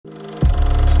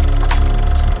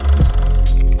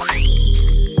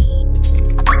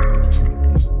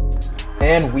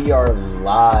And we are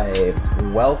live.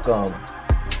 Welcome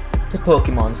to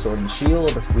Pokemon Sword and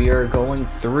Shield. We are going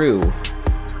through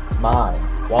my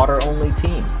water-only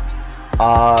team.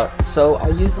 So I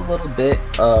used a little bit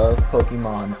of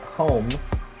Pokemon Home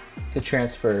to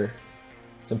transfer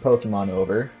some Pokemon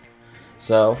over.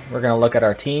 So we're gonna look at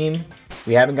our team.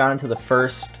 We haven't gotten to the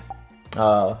first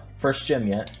gym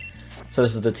yet. So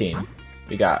this is the team.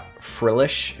 We got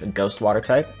Frillish, a Ghost Water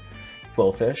type,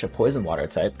 Qwilfish, a Poison Water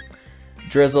type,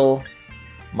 Drizzle,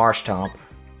 Marshtomp,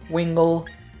 Wingull,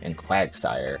 and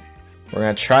Quagsire. We're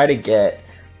gonna try to get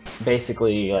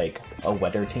basically like a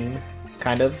weather team,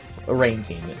 kind of a rain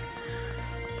team.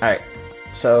 Alright,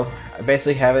 so I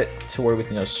basically have it to where we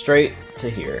can go straight to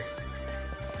here.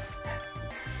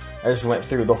 I just went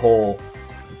through the whole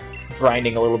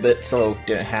grinding a little bit, so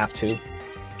didn't have to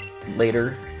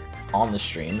later on the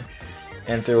stream,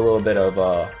 and through a little bit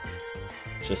of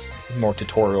just more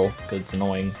tutorial because it's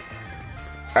annoying.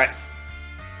 Alright,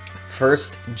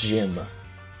 first gym.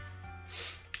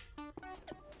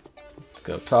 Let's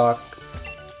go talk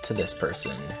to this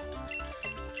person.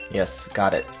 Yes,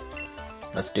 got it.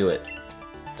 Let's do it.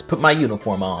 Let's put my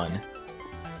uniform on.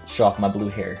 Show off my blue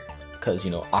hair, because,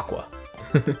 you know, aqua.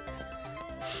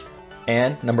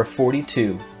 And number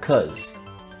 42, cuz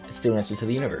it's the answer to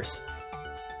the universe.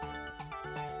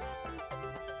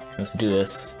 Let's do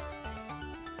this.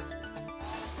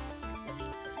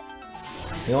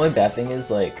 The only bad thing is,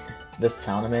 like, this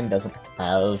town I'm in doesn't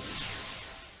have,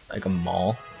 like, a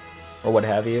mall or what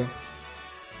have you.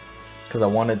 Because I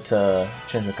wanted to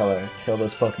change the color, kill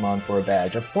those Pokemon for a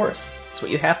badge. Of course, that's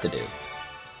what you have to do.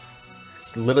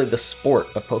 It's literally the sport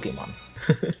of Pokemon.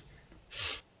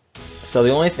 So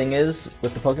the only thing is,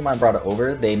 with the Pokemon brought it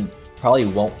over, they probably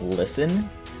won't listen.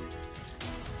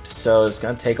 So it's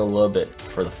gonna take a little bit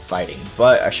for the fighting,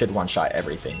 but I should one-shot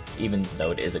everything, even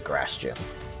though it is a grass gym.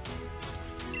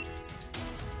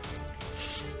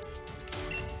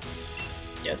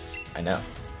 Yes, I know.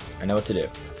 I know what to do.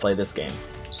 Play this game.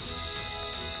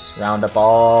 Round up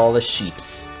all the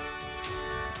sheeps.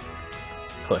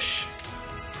 Push.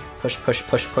 Push, push,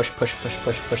 push, push, push, push,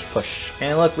 push, push, push.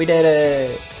 And look, we did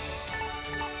it!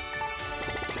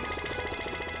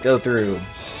 Go through.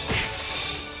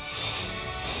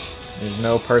 There's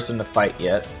no person to fight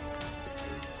yet.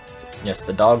 Yes,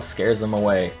 the dog scares them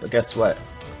away, but guess what?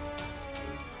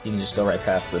 You can just go right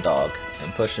past the dog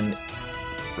and push him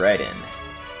right in.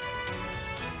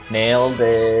 Nailed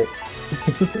it!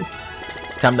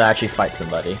 Time to actually fight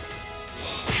somebody.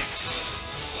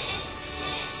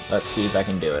 Let's see if I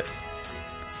can do it.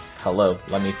 Hello,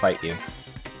 let me fight you.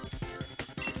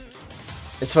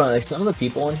 It's funny, like, some of the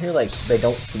people in here, like, they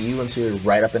don't see you until you're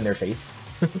right up in their face.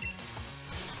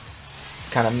 It's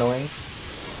kind of annoying.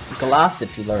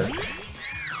 Gossifleur,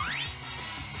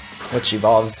 which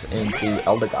evolves into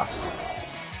Eldegoss.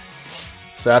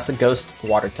 So that's a ghost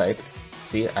water type.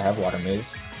 See, I have water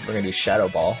moves. We're gonna do Shadow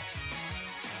Ball.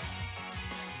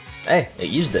 Hey, it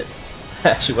used it.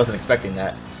 Actually wasn't expecting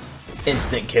that.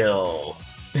 Instant kill.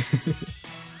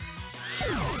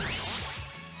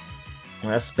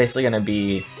 Well, that's basically gonna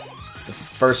be the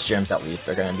first gyms, at least,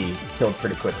 are gonna be killed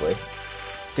pretty quickly.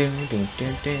 We're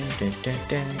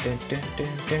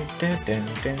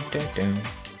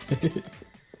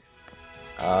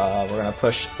gonna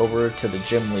push over to the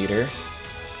gym leader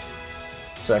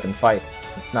so I can fight.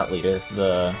 Not leader,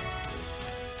 the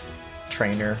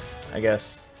trainer, I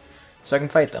guess. So I can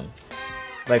fight them.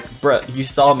 Like, bruh, you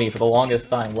saw me for the longest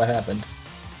time. What happened?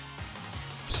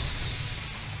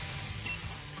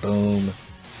 Boom.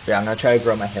 Yeah, I'm gonna try to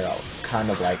grow my hair out, kind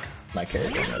of like my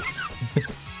character does.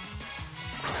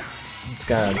 It's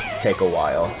gonna take a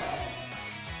while.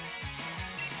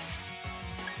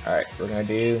 Alright, we're gonna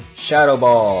do Shadow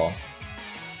Ball.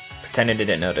 Pretending it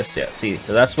didn't notice. Yeah, see,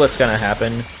 so that's what's gonna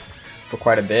happen for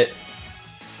quite a bit.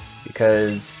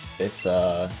 Because it's,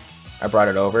 I brought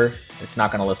it over. It's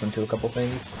not gonna listen to a couple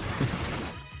things.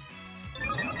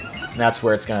 And that's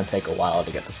where it's gonna take a while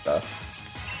to get the stuff.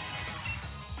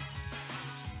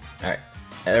 Alright,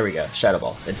 there we go. Shadow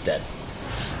Ball. It's dead.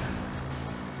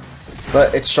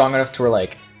 But it's strong enough to where,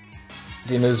 like,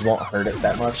 the moves won't hurt it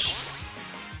that much.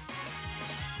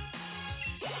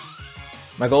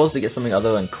 My goal is to get something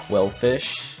other than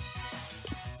Qwilfish.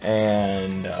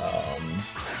 And,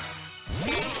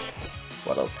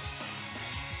 what else?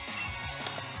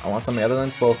 I want something other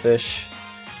than Qwilfish.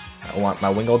 I want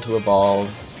my Wingull to evolve.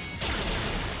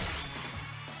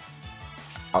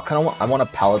 I want a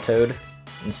Palatoad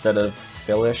instead of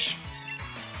Frillish.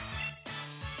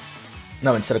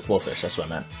 No, instead of Qwilfish, that's what I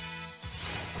meant.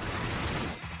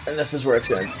 And this is where it's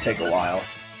going to take a while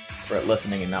for it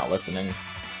listening and not listening.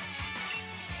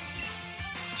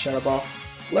 Shadow Ball.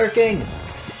 Lurking!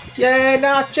 Yay,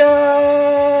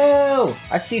 Nacho!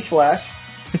 I see Flash.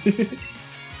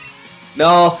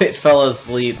 No, it fell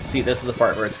asleep. See, this is the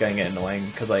part where it's gonna get annoying,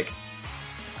 because, like,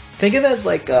 think of it as,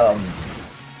 like,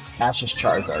 Ash's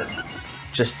Charizard.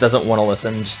 Just doesn't want to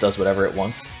listen, just does whatever it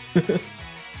wants.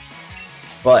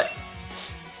 But,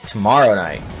 tomorrow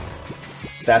night,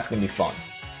 that's gonna be fun.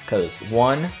 Because,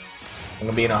 1, I'm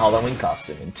gonna be in a Halloween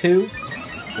costume, and 2,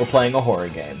 we're playing a horror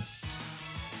game.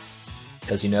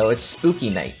 Because, you know, it's spooky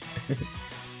night.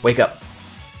 Wake up.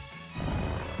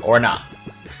 Or not.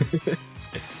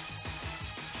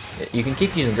 You can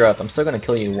keep using growth, I'm still gonna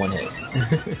kill you in 1 hit.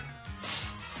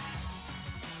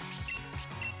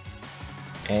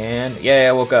 And, yeah,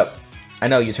 I woke up. I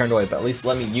know you turned away, but at least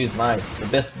let me use my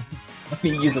ability. Let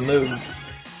me use a move.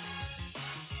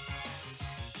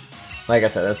 Like I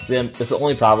said, that's the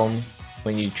only problem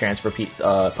when you transfer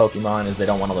Pokemon, is they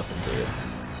don't want to listen to you.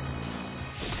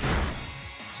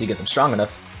 So you get them strong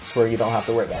enough to where you don't have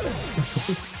to worry about it.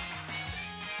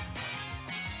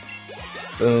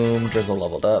 Boom, Drizzle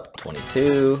leveled up,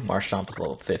 22. Marshtomp is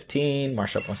level 15.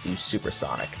 Marshtomp wants to use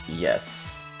Supersonic.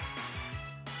 Yes.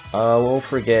 We'll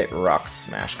forget Rock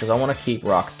Smash, because I want to keep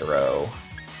Rock Throw.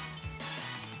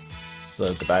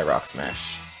 So goodbye, Rock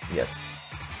Smash.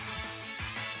 Yes.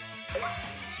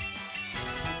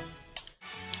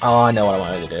 Oh, I know what I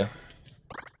wanted to do.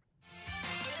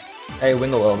 Hey,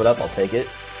 Wingull leveled up, I'll take it.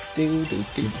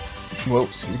 Whoa,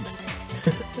 excuse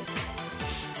me.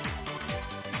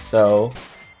 So,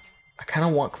 I kind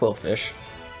of want Quillfish,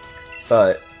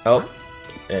 but oh,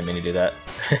 didn't mean to do that.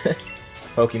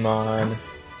 Pokemon.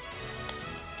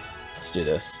 Let's do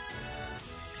this.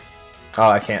 Oh,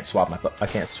 I can't switch my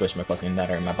Pokemon that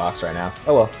are in my box right now.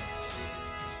 Oh well.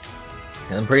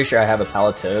 And I'm pretty sure I have a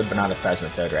Palatoad, but not a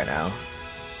Seismitoad right now.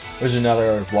 There's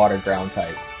another Water Ground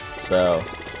type, so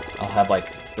I'll have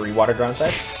like 3 Water Ground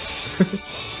types.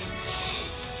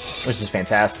 Which is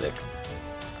fantastic.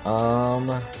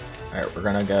 Alright, we're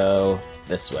gonna go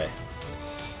this way.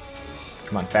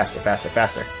 Come on, faster, faster,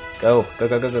 faster. Go, go,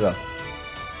 go, go, go, go.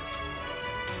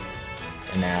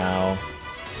 And now...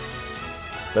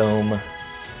 Boom.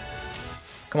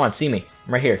 Come on, see me.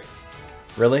 I'm right here.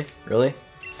 Really? Really?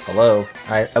 Hello?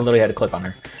 I literally had to click on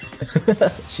her.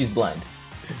 She's blind.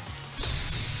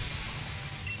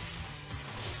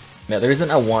 Yeah, there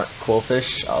isn't a want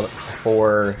Quillfish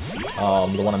for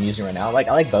the one I'm using right now. Like,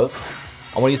 I like both.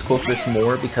 I want to use Quillfish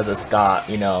more because it's got,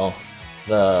 you know,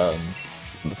 the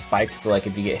spikes. So like,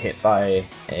 if you get hit by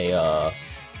a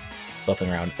flipping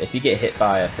around, if you get hit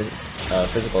by a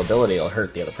physical ability, it'll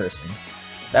hurt the other person.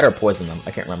 That or poison them.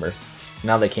 I can't remember.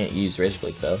 Now they can't use Razor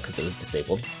Leaf though because it was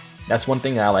disabled. That's one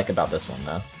thing that I like about this one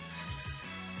though.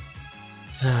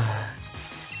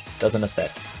 Doesn't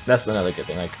affect. That's another good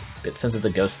thing. Like, since it's a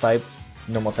ghost type,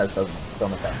 normal types don't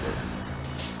affect it.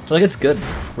 So like, it's good,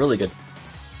 really good.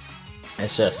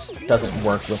 It's just doesn't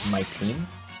work with my team.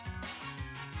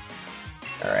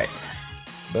 All right,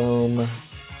 boom.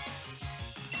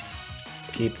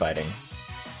 Keep fighting.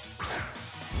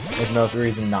 There's no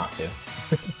reason not to.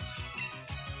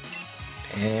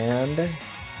 And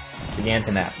began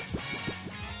to nap.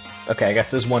 Okay, I guess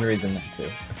there's one reason not to.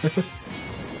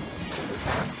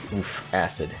 Oof,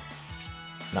 acid.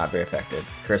 Not very effective.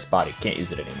 Cursed Body, can't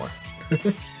use it anymore.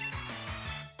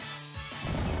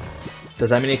 Does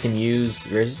that mean it can use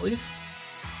Razor Leaf?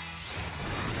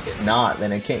 If not,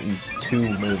 then it can't use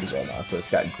 2 moves right now. So it's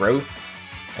got Growth,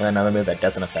 and another move that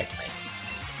doesn't affect me.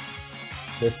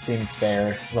 This seems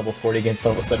fair. Level 40 against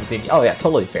level 17. Oh yeah,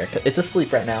 totally fair. It's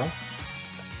asleep right now.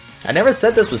 I never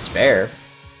said this was fair.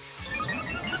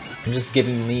 I'm just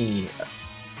giving me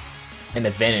an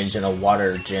advantage in a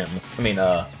water gym. I mean,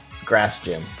 grass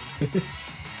gym.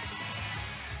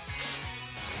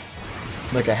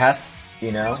 Like, it has,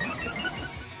 you know,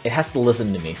 it has to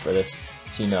listen to me for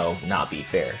this to, you know, not be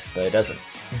fair, but it doesn't.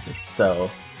 So,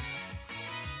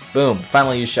 boom,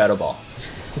 finally use Shadow Ball.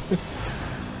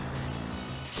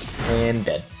 And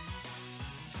dead.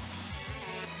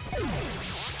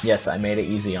 Yes, I made it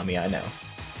easy on me, I know.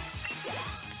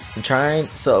 I'm trying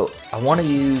to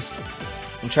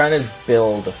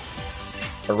build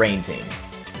a rain team.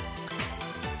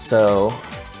 So,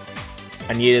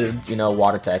 I needed, you know,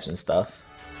 water types and stuff.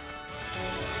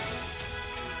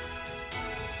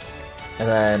 And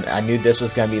then I knew this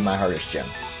was going to be my hardest gym.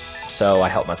 So I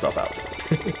helped myself out.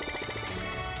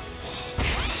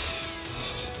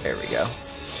 There we go.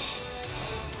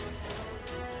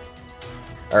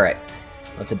 Alright,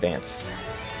 let's advance.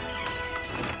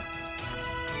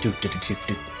 I'm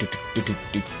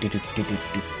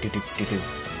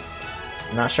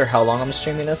not sure how long I'm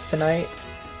streaming this tonight.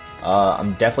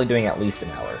 I'm definitely doing at least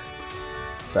an hour.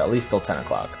 So at least till 10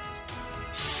 o'clock.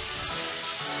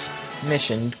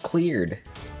 Mission cleared.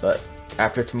 But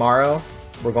after tomorrow,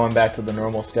 we're going back to the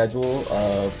normal schedule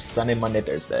of Sunday, Monday,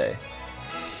 Thursday.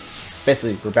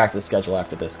 Basically, we're back to the schedule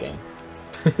after this game.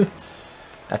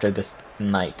 After this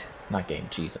night. Not game,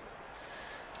 jeez.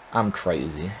 I'm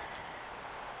crazy.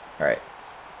 Alright.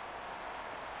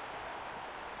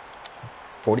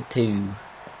 42.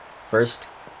 First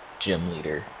gym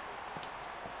leader.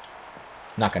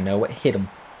 Not gonna know what hit him.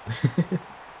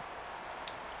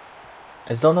 I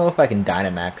just don't know if I can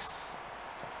Dynamax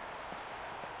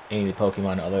any of the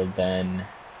Pokemon other than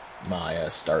my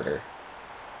starter.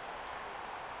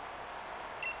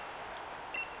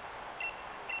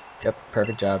 Yep,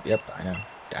 perfect job. Yep, I know.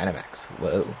 Dynamax.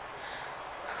 Whoa.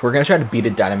 We're gonna try to beat a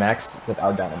Dynamax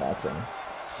without Dynamaxing.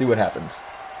 See what happens.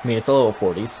 I mean, it's a level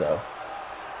 40, so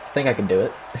I think I can do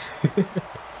it.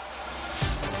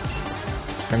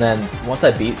 And then once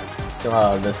I beat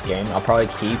this game, I'll probably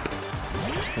keep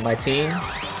my team,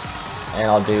 and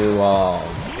I'll do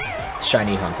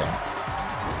shiny hunting.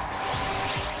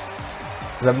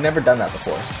 Because I've never done that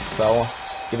before, so I'll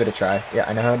give it a try. Yeah,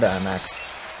 I know how to Dynamax.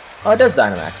 Oh, it does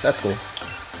Dynamax. That's cool.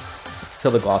 Let's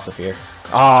kill the Glossophere.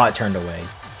 Ah, it turned away.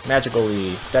 Magical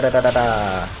Leaf.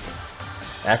 Da-da-da-da-da.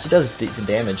 It actually does decent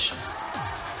damage.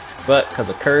 But, because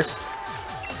of Cursed...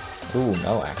 Ooh,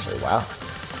 no, actually. Wow.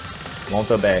 Won't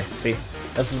obey. See?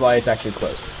 This is why it's actually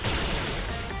close.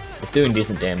 It's doing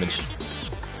decent damage.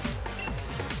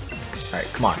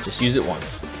 Alright, come on. Just use it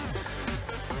once.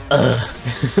 Ugh.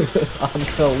 I'm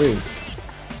gonna lose.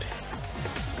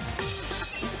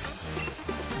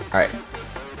 Alright.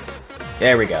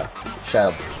 There we go.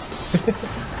 Shut up.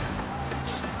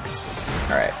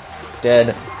 Alright.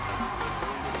 Dead.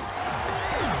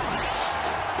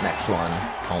 Next one.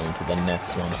 On to the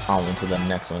next one. On to the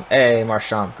next one. Hey,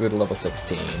 Marchand grew to level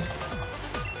 16.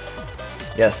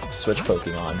 Yes, switch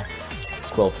Pokemon.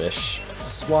 Quillfish.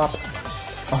 Swap.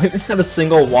 I don't even have a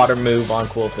single water move on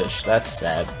Quillfish. That's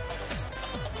sad.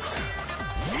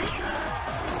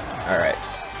 Alright.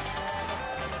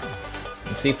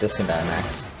 Let's see if this can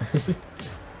Dynamax.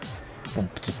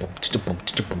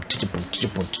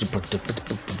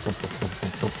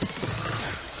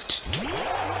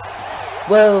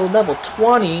 Whoa, level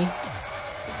 20!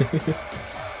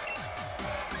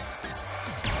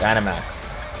 Dynamax.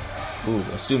 Ooh,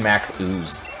 let's do Max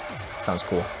Ooze. Sounds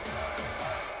cool.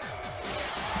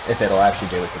 If it'll actually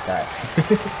do its attack.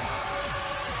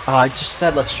 Oh, I just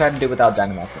said let's try to do it without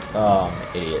Dynamaxing. Oh, I'm an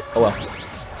idiot. Oh well.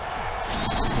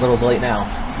 A little late now.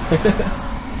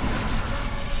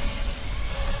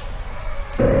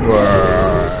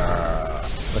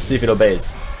 Let's see if it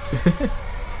obeys.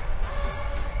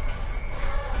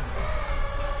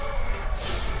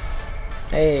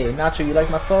 Hey, Nacho, you like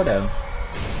my photo?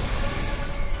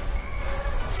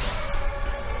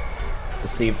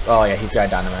 Let's see if, oh yeah, he's got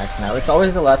Dynamax now. It's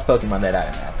always the last Pokemon that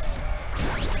Dynamax.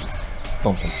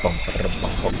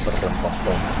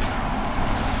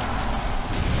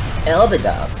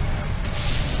 Eldegoss.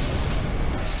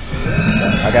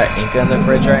 I got Inca in the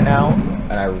fridge right now,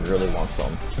 and I really want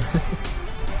some.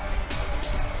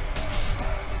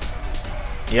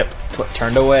 Yep,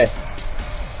 turned away.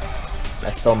 I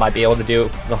still might be able to do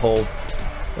the whole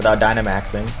without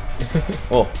Dynamaxing.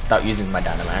 Well, without using my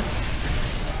Dynamax.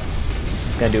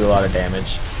 It's gonna do a lot of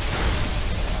damage.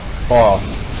 Oh,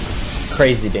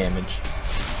 crazy damage.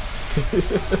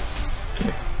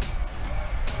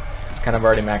 It's kind of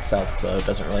already maxed out, so it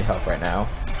doesn't really help right now.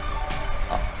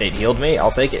 Oh, it healed me? I'll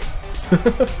take it.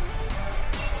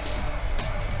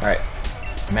 Alright,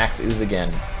 Max Ooze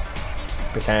again.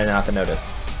 Pretending not to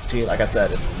notice. Gee, like I said,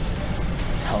 it's...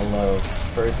 Hello,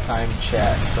 first time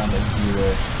chat from a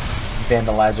viewer,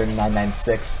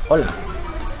 Vandalizer996. Hola.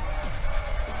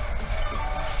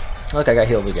 Look, I got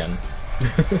healed again.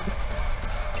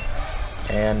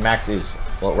 And Max Ooze.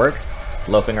 Will it work?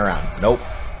 Loafing around. Nope.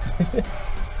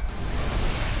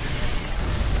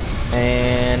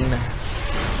 And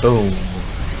boom.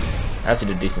 That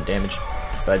actually did decent damage,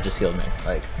 but it just healed me.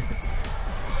 Like,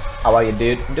 how are you,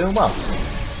 dude? I'm doing well.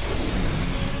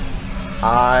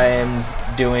 I'm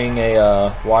doing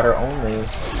a water only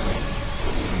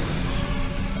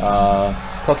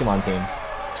Pokemon team.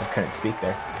 So I couldn't speak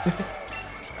there.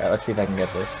 Alright, let's see if I can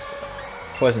get this.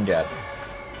 Poison Jab.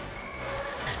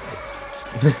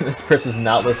 This person's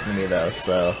not listening to me though,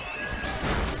 so...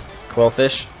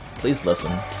 Quillfish, please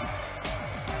listen.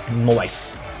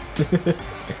 Moist.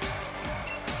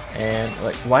 And,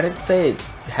 like, why did it say it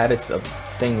had its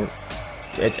thing,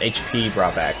 its HP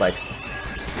brought back? Like,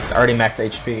 it's already max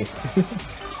HP.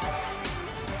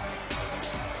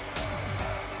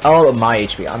 Oh, my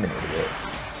HP. I'm an idiot.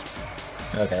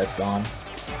 Okay, that's gone.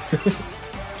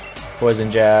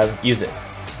 Poison jab. Use it.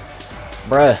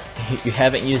 Bruh, you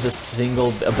haven't used a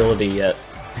single ability yet.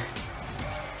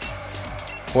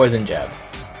 Poison jab.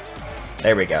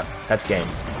 There we go. That's game.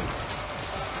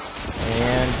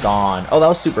 And gone. Oh, that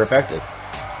was super effective.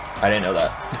 I didn't know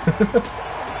that.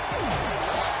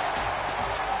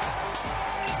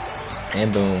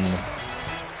 And boom.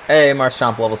 Hey,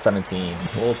 Marshtomp level 17.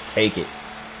 We'll take it.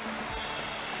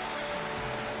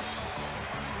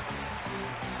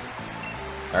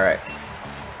 Alright.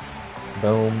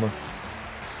 Boom.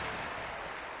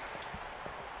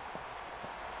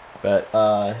 But,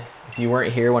 if you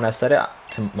weren't here when I said it,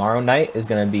 tomorrow night is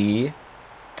going to be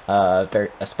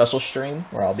a special stream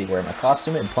where I'll be wearing my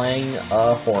costume and playing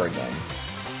a horror game.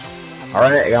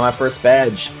 Alright, I got my first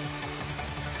badge.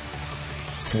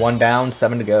 1 down,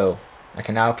 7 to go. I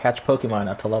can now catch Pokemon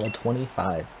up to level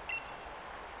 25.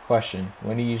 Question,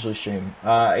 when do you usually stream?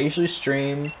 I usually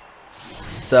stream...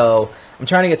 So, I'm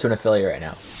trying to get to an affiliate right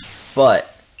now.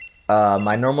 But,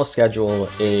 my normal schedule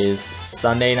is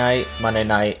Sunday night, Monday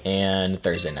night, and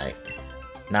Thursday night.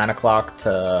 9 o'clock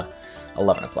to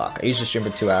 11 o'clock. I usually stream for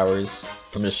 2 hours.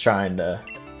 I'm just trying to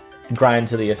grind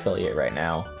to the affiliate right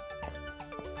now.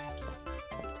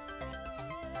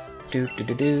 But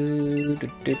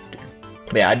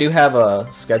yeah, I do have a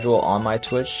schedule on my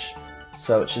Twitch,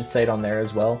 so it should say it on there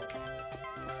as well.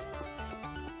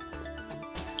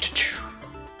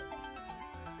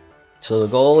 So the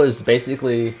goal is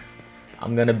basically,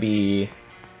 I'm gonna be,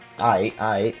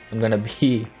 I'm gonna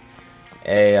be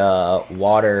a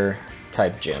water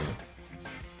type gym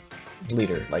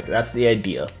leader. Like, that's the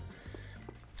idea.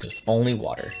 Just only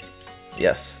water.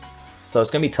 Yes. So it's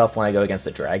gonna be tough when I go against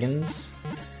the dragons.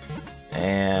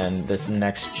 And this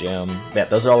next gym, yeah,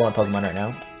 those are all my Pokemon right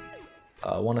now.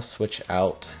 I want to switch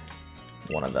out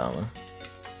one of them.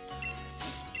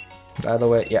 By the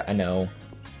way, yeah, I know.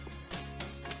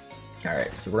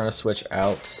 Alright, so we're gonna switch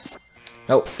out...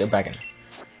 Nope, get back in.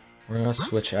 We're gonna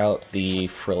switch out the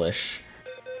Frillish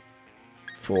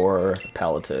for the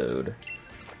Palatoad.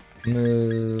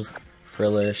 Move,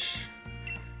 Frillish,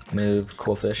 move,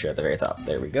 Qwilfish at the very top.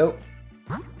 There we go.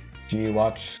 Do you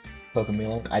watch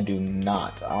Pokemon? I do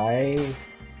not. I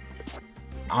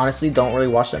honestly don't really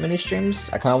watch that many streams.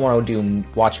 I kind of want to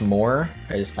watch more.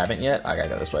 I just haven't yet. I gotta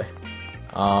go this way.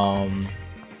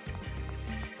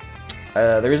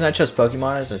 The reason I chose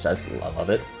Pokemon is just I love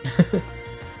it.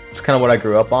 It's kind of what I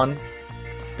grew up on.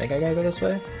 Think I gotta go this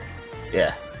way?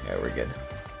 Yeah, we're good.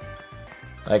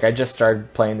 Like, I just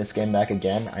started playing this game back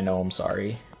again. I know, I'm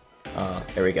sorry.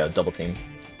 There we go, double team.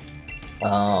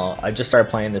 I just started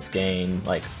playing this game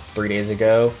like 3 days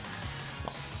ago.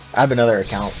 I have another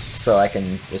account so I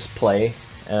can just play,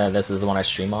 and this is the one I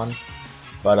stream on.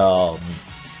 But I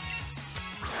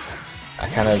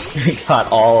kind of got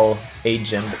all 8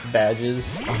 gym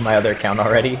badges on my other account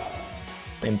already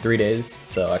in 3 days,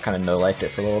 so I kind of no-lifed it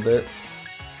for a little bit.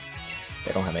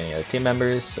 They don't have any other team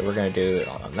members, so we're gonna do it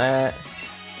on that,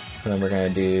 and then we're gonna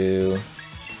do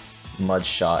Mud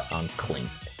Shot on Clink.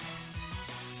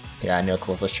 Yeah, I know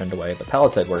Qwilfish turned away, but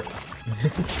Palatoad worked.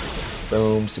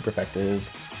 Boom, super effective.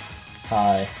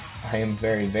 Hi, I am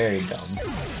very, very dumb.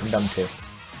 I'm dumb too.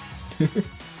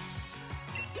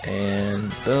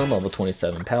 And boom, level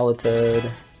 27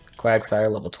 Palatoad.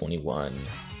 Quagsire, level 21.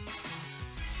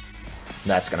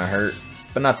 That's gonna hurt,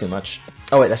 but not too much.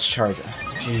 Oh wait, that's Charge.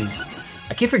 Jeez.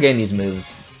 I keep forgetting these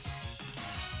moves.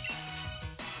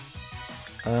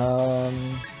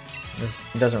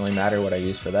 It doesn't really matter what I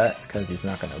use for that, because he's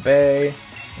not gonna obey.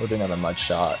 We'll do another Mud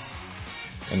Shot.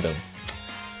 And boom.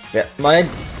 Yeah, my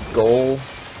goal...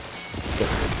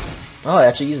 Oh, I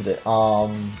actually used it. I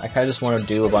kinda just want to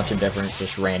do a bunch of different,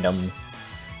 just random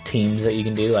teams that you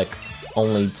can do, like,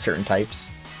 only certain types.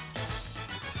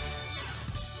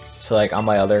 So, like, on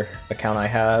my other account I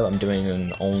have, I'm doing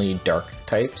an only dark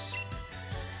types.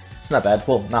 It's not bad.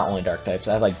 Well, not only dark types.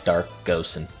 I have, like, dark,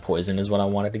 ghost, and poison is what I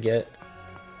wanted to get.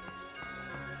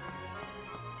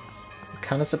 I'm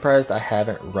kinda surprised I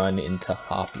haven't run into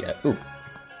Hop yet. Ooh,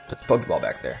 there's a Pokeball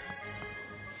back there.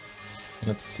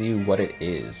 Let's see what it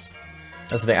is.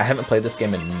 That's the thing, I haven't played this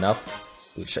game enough.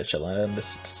 Ooh, shit,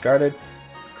 discarded.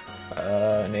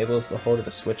 Enables the holder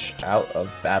to switch out of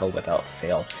battle without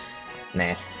fail.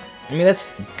 Nah. I mean,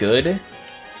 that's good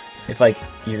if, like,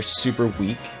 you're super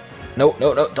weak. No,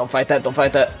 no, no, don't fight that, don't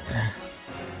fight that.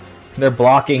 They're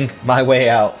blocking my way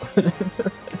out.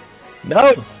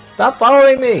 No! Stop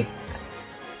following me!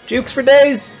 Jukes for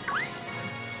days!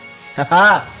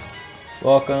 Haha!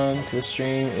 Welcome to the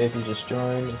stream. If you just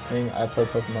joined, sing I play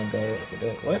Pokemon Go.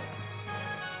 What?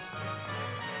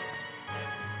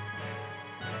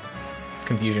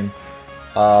 confusion.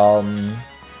 Oh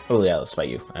yeah, let's fight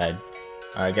you.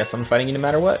 I guess I'm fighting you no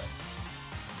matter what.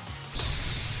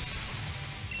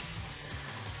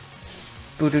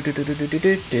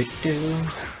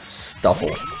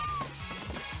 Stuffle.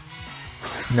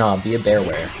 No, be a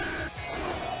bearware.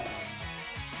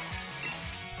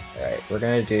 Alright, we're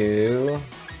gonna do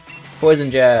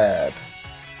poison jab.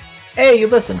 Hey, you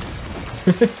listened.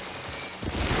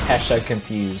 Hashtag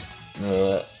confused.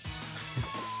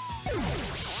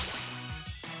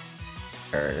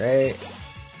 Alright.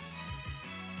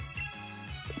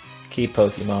 Keep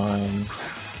Pokemon.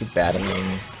 Keep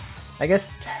battling. I guess.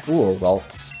 Ooh,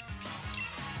 Ralts.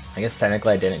 I guess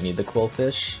technically I didn't need the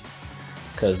Quillfish,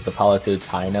 because the Politude's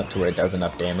high enough to where it does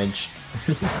enough damage.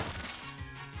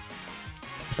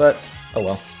 But, oh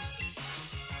well.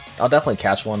 I'll definitely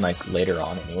catch one like later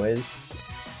on anyways.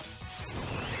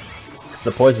 Because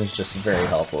the poison's just very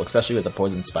helpful, especially with the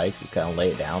poison spikes, you kind of lay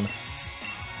it down.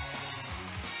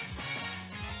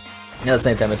 And at the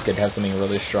same time, it's good to have something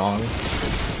really strong,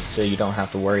 so you don't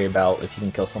have to worry about if you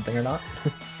can kill something or not.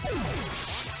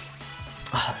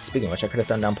 Speaking of which, I could have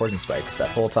thrown down poison spikes that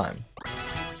whole time.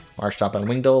 Marshtomp and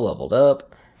Wingdole leveled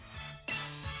up.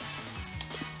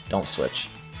 Don't switch.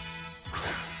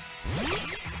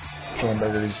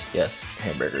 Hamburgers, yes,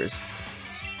 hamburgers.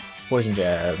 Poison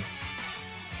jab.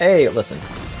 Hey, listen.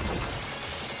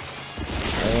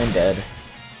 And dead.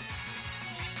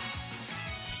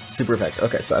 Super effective.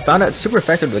 Okay, so I found out it's super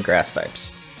effective with grass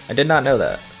types. I did not know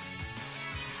that.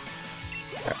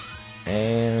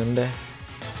 And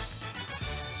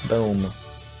boom.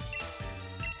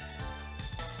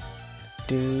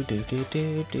 Do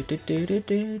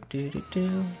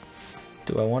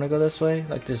I want to go this way?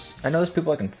 Like this? I know there's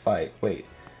people I can fight. Wait,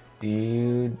 do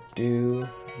you do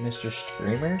Mr.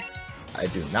 Streamer? I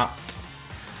do not.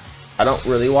 I don't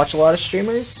really watch a lot of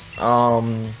streamers.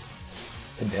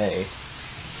 Today.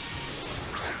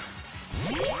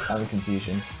 I'm in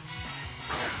confusion.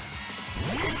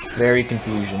 Very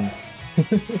confusion.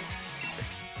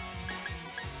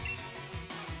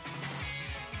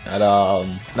 No,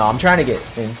 I'm trying to get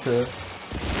into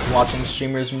watching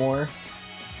streamers more.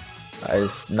 I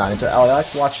was not into. I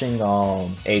like watching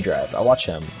A-Drive. I watch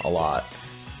him a lot.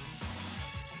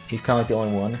 He's kind of like the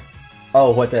only one.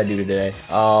 Oh, what did I do today?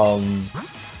 I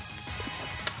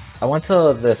went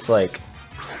to this like,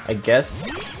 I guess,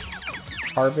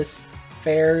 harvest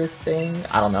fair thing.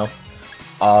 I don't know.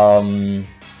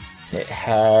 It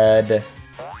had.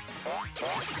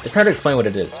 It's hard to explain what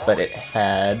it is, but it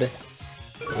had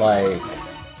like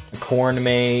a corn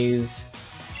maze,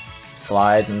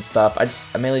 slides and stuff. I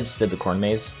mainly just did the corn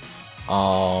maze.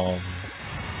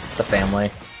 The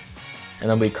family, and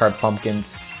then we carved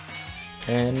pumpkins,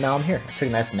 and now I'm here. I took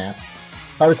a nice nap.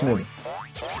 Harvest Moon.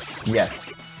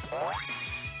 Yes,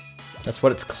 that's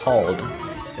what it's called.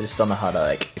 I just don't know how to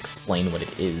like explain what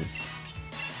it is.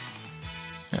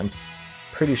 I'm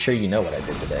pretty sure you know what I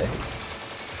did today.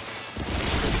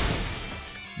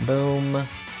 Boom.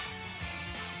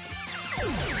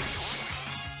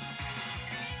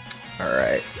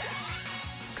 Alright.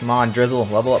 Come on, Drizzle,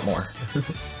 level up more.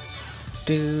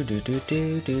 Do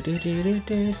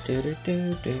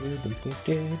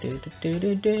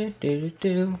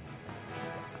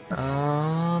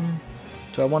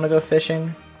I want to go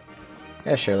fishing?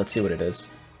 Yeah, sure, let's see what it is.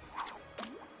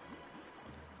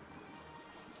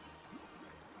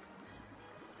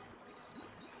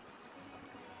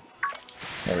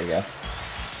 There we go.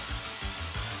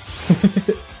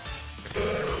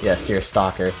 Yes, you're a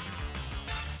stalker.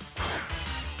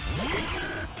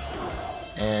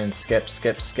 And skip,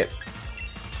 skip, skip.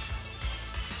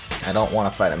 I don't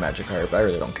want to fight a Magikarp, I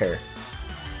really don't care.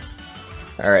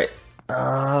 Alright.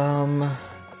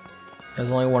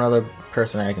 There's only one other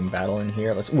person I can battle in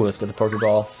here. Let's get the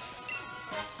Pokeball.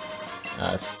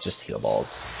 It's just heal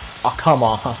balls. Oh, come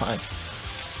on!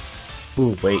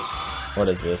 Ooh, wait. What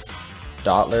is this?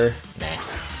 Dottler? Nah.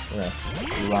 Let's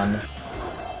run.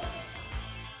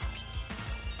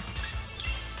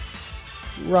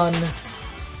 Run.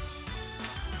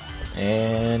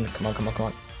 And come on, come on, come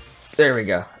on. There we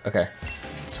go. Okay.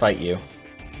 Let's fight you.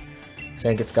 I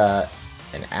think it's got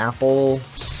an apple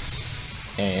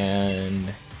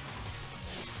and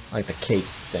like the cake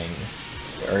thing.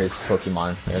 Or his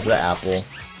Pokemon. There's the apple.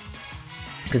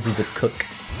 Because he's a cook.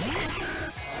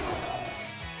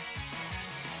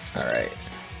 Alright.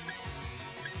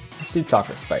 Let's do Talk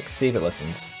with Spike. See if it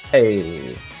listens.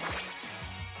 Hey!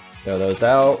 Throw those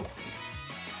out.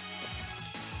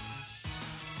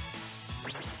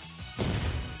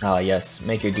 Ah, yes.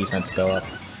 Make your defense go up.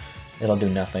 It'll do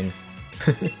nothing.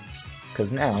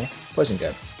 Because now, Poison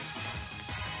Jab.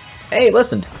 Hey,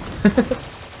 listened!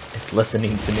 It's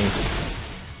listening to me.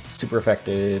 Super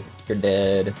effective. You're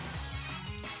dead.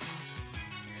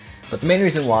 But the main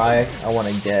reason why I want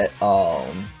to get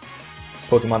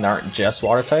Pokemon that aren't just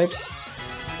water types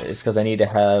is because I need to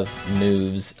have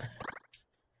moves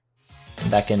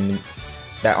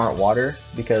that aren't water,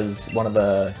 because one of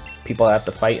the people I have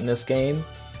to fight in this game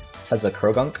has a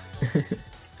Krogunk.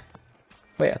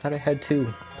 Wait, I thought I had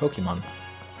 2 Pokemon.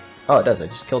 Oh, it does. I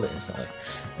just killed it instantly.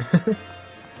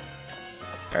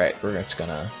 Alright, we're just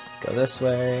gonna go this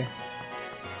way.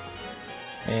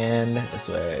 And this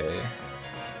way.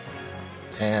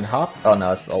 And hop. Oh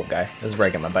no, it's the old guy. This is where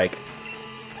I get my bike.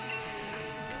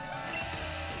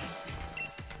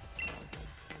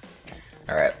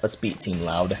 Alright, let's beat Team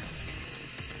Loud.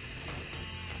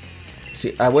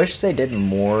 See, I wish they did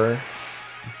more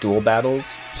duel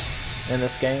battles in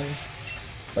this game,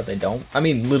 but they don't. I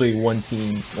mean, literally one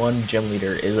gym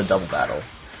leader is a double battle,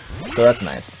 so that's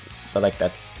nice, but like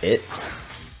that's it.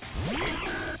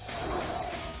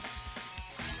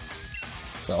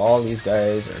 So all these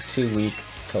guys are too weak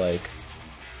to like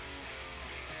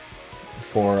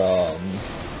for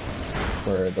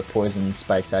the poison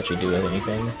spikes to actually do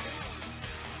anything.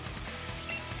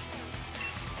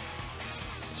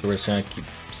 So we're just gonna keep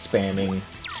spamming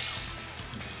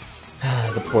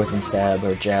the poison stab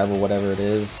or jab or whatever it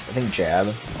is. I think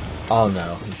jab. Oh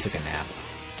no, he took a nap.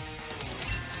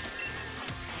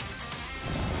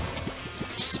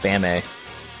 Spam A.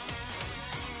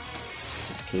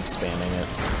 Just keep spamming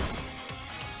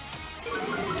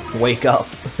it. Wake up.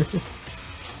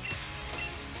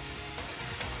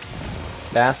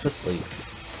 Fast asleep.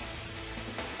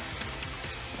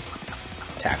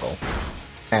 Tackle.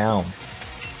 Ow.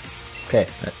 Okay,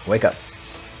 wake up.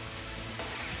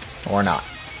 Or not.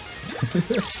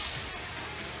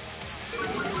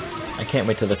 I can't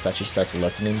wait till this actually starts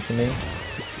listening to me.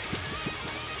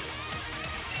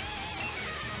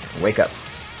 Wake up.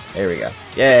 There we go.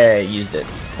 Yay, used it.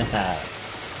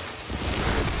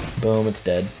 Boom, it's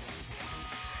dead.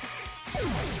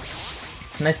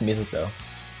 It's nice music though.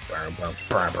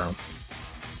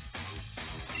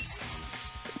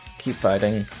 Keep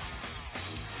fighting.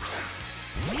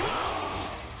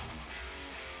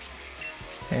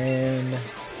 And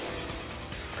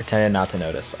pretended not to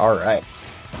notice. Alright.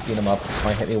 Beat him up. Just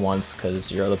might hit me once because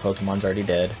your other Pokemon's already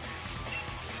dead.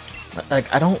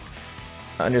 Like, I don't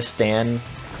understand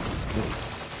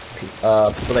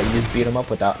people that use beat 'em up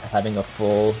without having a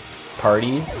full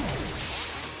party,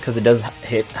 because it does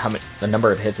hit the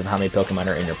number of hits of how many Pokemon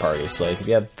are in your party. So like, if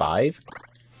you have 5,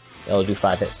 it'll do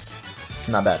 5 hits. It's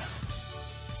not bad.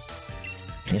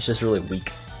 And it's just really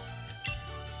weak.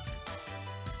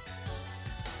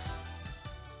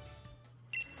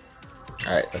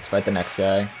 Alright, let's fight the next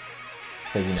guy.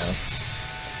 Because, you know,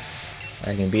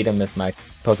 I can beat him if my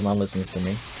Pokemon listens to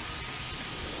me.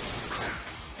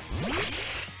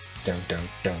 Dun dun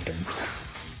dun dun.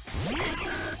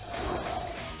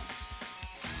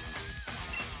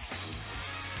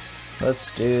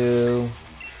 Let's do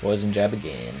Poison Jab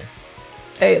again.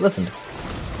 Hey, listen.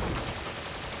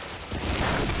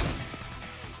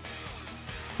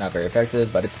 Not very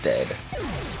effective, but it's dead.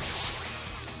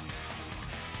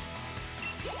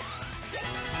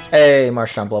 Hey,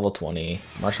 Marshtomp level 20.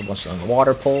 Marshall Blush on the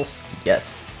Water Pulse.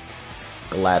 Yes.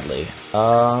 Gladly. Do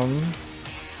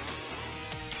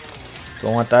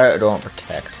I want that or do I want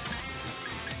Protect?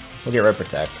 We'll get rid of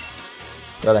Protect.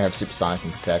 I'd rather have Supersonic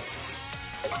and Protect.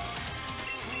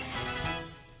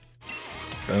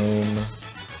 Boom.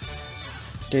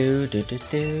 Do do do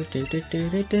do do do do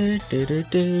do do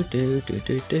do do do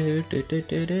do do do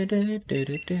do do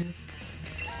do do.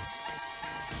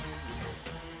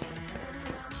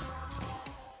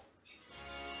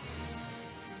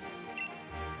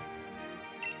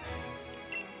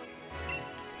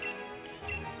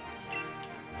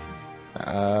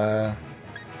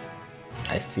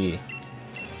 I see.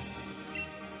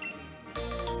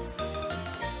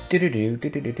 Do do do do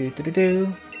do do do do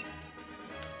do.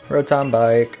 Rotom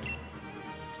Bike.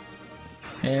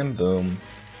 And boom.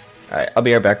 Alright, I'll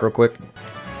be right back real quick.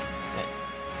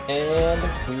 And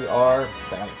we are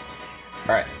back.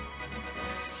 Alright.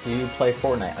 Do you play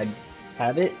Fortnite? I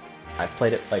have it. I've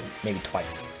played it like maybe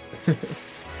twice.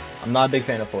 I'm not a big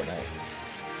fan of Fortnite.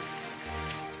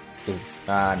 Ooh.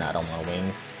 No, I don't want to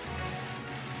wing.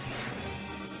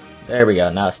 There we go,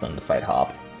 now it's time to fight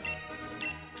Hop.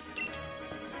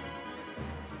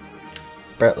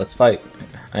 Brett, let's fight.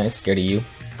 I ain't scared of you.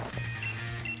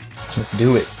 Let's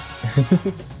do it.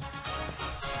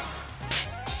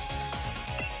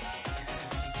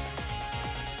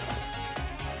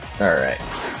 Alright.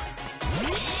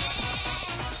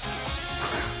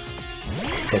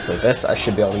 Okay, so this I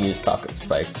should be able to use Toxic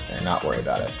Spikes and not worry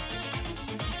about it.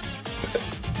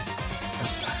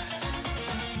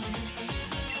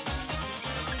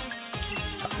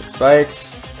 Toxic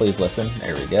Spikes, please listen.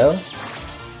 There we go.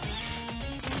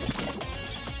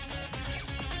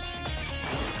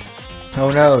 Oh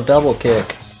no, double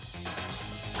kick.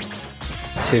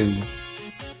 2.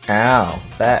 Ow,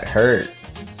 that hurt.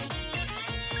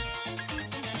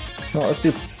 No, let's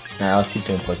do. Nah, let's keep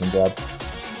doing Poison Jab.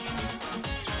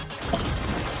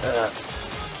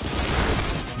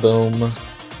 Boom.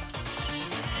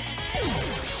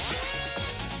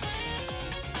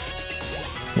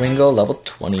 Wingo level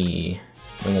 20.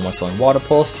 Wingo muscle and water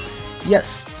pulse.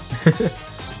 Yes. Let's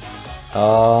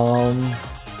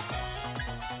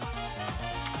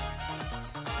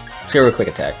go with quick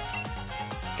attack.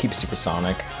 Keep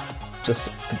supersonic. Just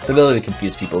the ability to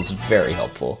confuse people is very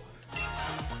helpful.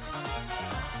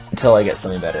 Until I get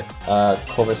something better.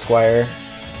 Clover Squire.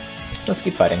 Let's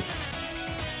keep fighting.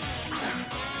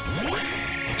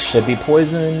 Should be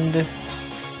poisoned.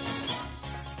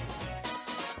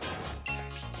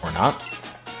 Or not.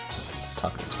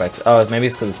 Toxic Spikes. Oh, maybe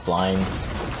it's because it's flying.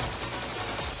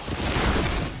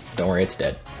 Don't worry, it's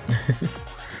dead.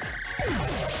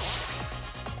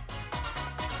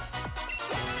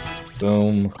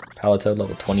 Boom. Palatoad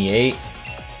level 28.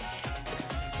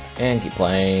 And keep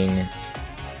playing.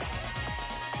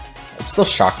 I'm still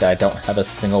shocked that I don't have a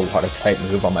single water type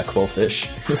move on my Quillfish.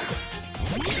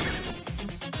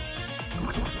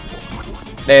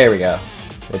 There we go.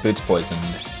 The boot's poisoned.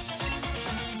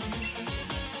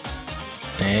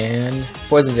 And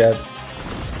Poison Jab.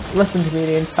 Listen to me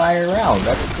the entire round.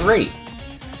 That's great.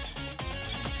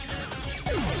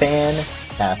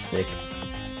 Fantastic.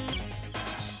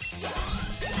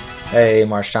 Hey,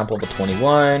 Marshtomp level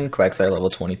 21, Quagsire level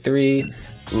 23.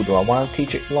 Ooh, do I want to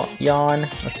teach it Yawn?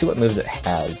 Let's see what moves it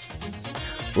has.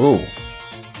 Ooh.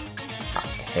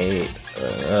 Hey,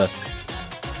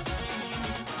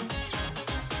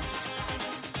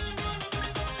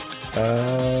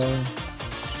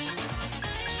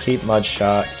 keep Mud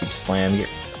Shot, keep Slam.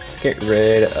 Let's get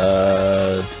rid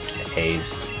of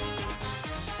Haze.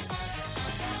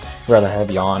 Rather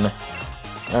have Yawn. I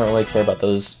don't really care about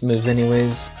those moves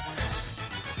anyways.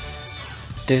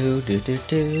 Yes,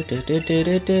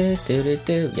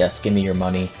 give me your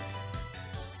money.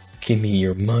 Give me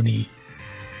your money.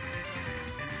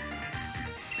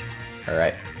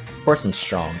 Alright. Of course I'm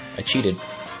strong. I cheated.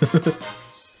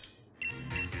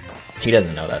 He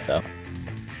doesn't know that though.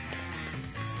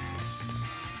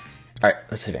 Alright,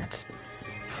 let's advance.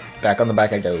 Back on the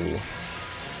back I go.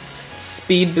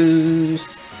 Speed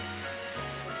boost.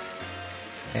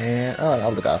 And oh,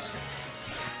 Eldegoss.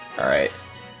 Alright.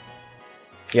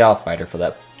 Yeah, I'll fight her for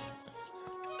that.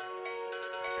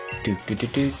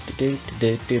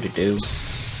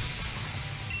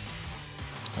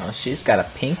 Oh, she's got a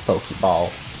pink Pokeball.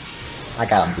 I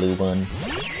got a blue one.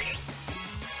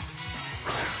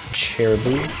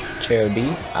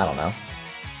 Cherubi? I don't know.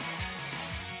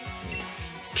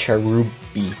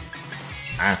 Cherubi.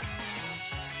 Ah.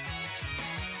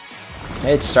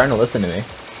 Hey, it's starting to listen to me.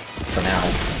 For now.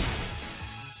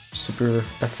 Super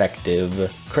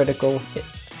effective. Critical hit.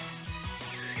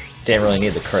 Didn't really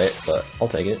need the crit, but I'll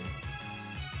take it.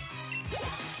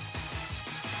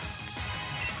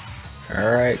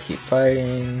 Alright, keep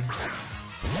fighting.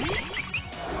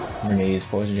 I'm gonna use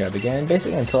Poison Jab again,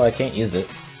 basically until I can't use it.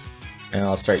 And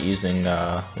I'll start using,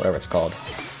 whatever it's called.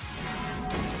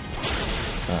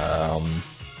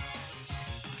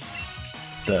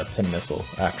 The Pin Missile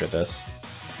after this.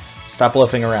 Stop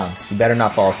loafing around. You better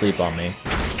not fall asleep on me.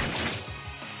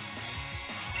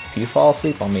 If you fall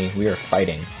asleep on me, we are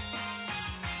fighting.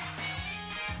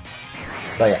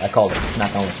 But yeah, I called it. It's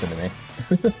not gonna listen to me.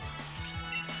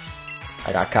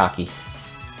 I got cocky.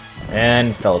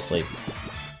 And fell asleep.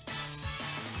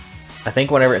 I think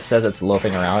whenever it says it's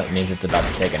loafing around, it means it's about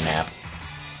to take a nap.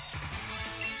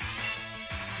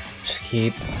 Just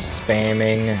keep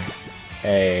spamming.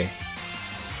 Hey.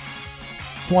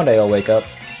 One day I'll wake up.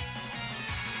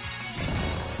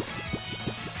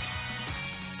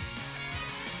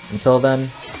 Until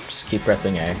then, just keep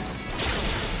pressing A.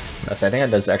 I think it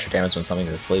does extra damage when something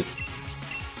is asleep.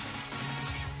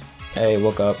 Hey,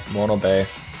 woke up, won't obey.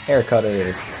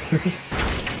 Haircutter.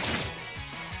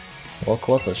 Well,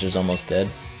 Quillfish is almost dead.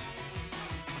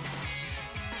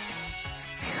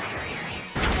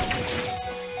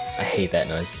 I hate that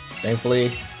noise.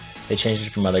 Thankfully, they changed it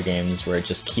from other games where it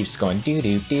just keeps going doo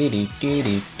doo doo doo doo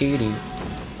doo doo doo.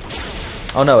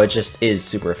 Oh no, it just is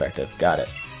super effective. Got it.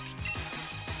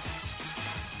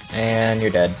 And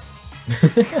you're dead.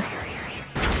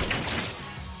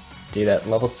 Dude, at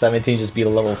level 17 just beat a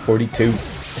level 42.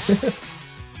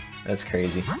 That's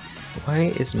crazy.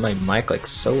 Why is my mic like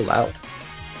so loud?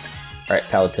 Alright,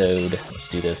 Palatoad, let's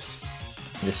do this.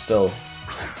 You're still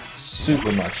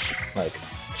super much like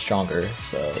stronger,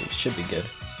 so you should be good.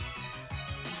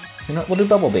 You know what, we'll do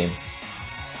Bubble Beam.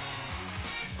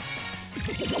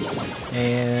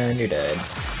 And you're dead.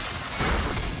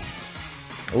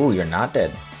 Ooh, you're not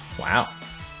dead. Wow.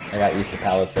 I got used to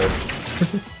Palatoad.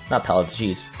 Not Palatoad,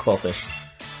 jeez. Quillfish.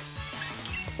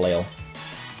 Flail.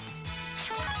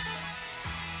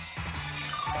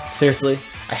 Seriously,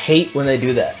 I hate when they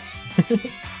do that.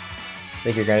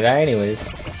 Think you're gonna die anyways.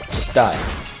 Just die.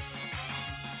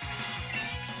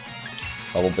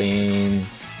 Bubble Beam.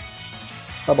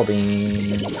 Bubble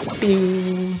Beam.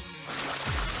 Pew.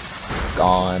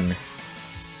 Gone.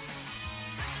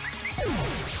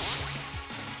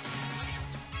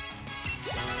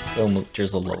 Boom,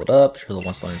 Drizzle leveled up. Drizzle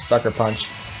wants to learn Sucker Punch.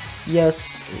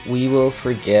 Yes, we will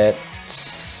forget.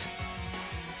 Let's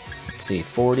see,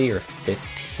 40 or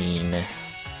 15. We'll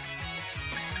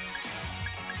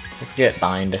forget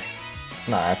Bind. It's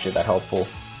not actually that helpful.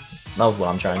 That's what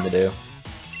I'm trying to do.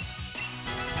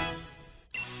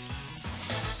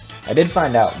 I did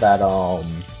find out that, what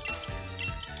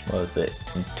was it?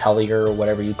 Intellier or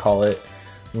whatever you call it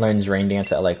learns Rain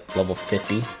Dance at like level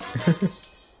 50.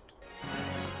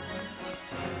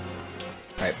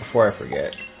 Alright, before I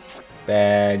forget.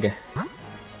 Bag.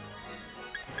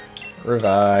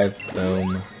 Revive.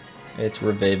 Boom. It's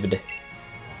revived.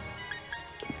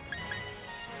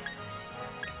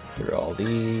 Through all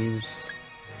these.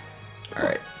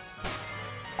 Alright.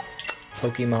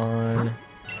 Pokemon.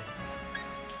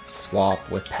 Swap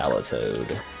with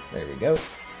Palatoad. There we go.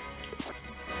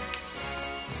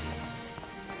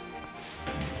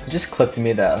 It just clicked to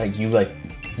me that like you like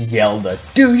yelled a,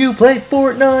 "Do you play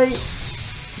Fortnite?"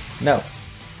 No.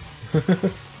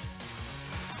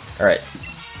 Alright.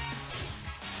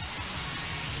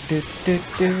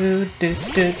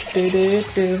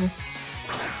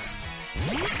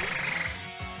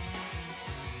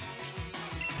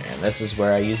 And this is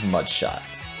where I use Mud Shot.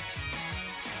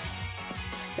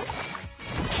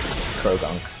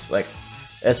 Crogunks. Like,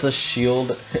 it's a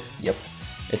shield. Yep.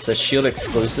 It's a shield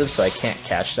exclusive, so I can't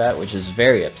catch that, which is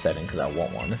very upsetting because I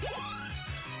want one.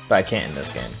 But I can't in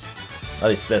this game. At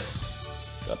least this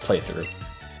playthrough.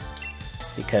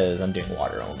 Because I'm doing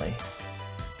water only.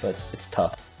 But it's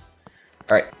tough.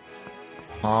 Alright.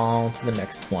 On to the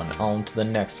next one. On to the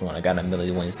next one. I got a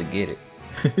million ways to get it.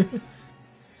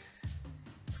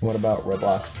 What about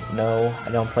Roblox? No, I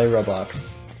don't play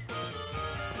Roblox.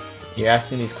 You're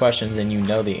asking these questions and you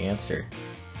know the answer.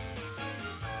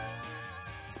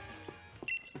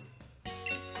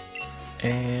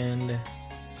 And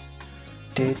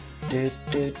do do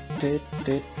do do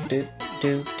do do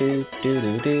do do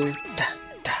do do da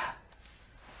da.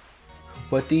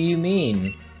 What do you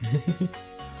mean?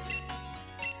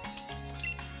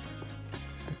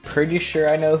 Pretty sure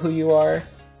I know who you are.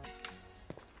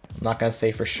 I'm not gonna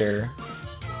say for sure.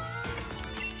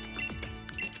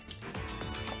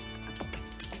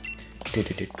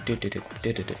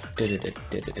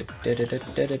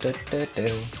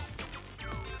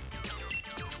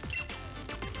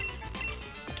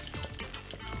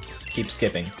 Keep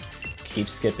skipping. Keep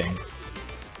skipping.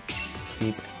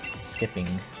 Keep skipping.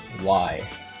 Why?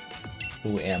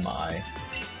 Who am I?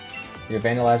 You're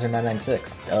Vandalizer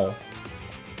 996. Oh.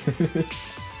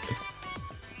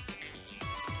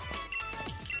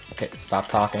 Okay, stop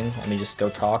talking. Let me just go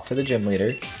talk to the gym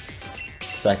leader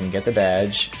so I can get the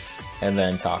badge and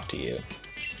then talk to you.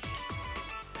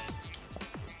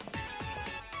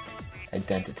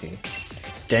 Identity.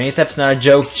 Identity theft's not a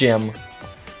joke, Jim.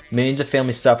 Millions of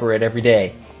families suffer it every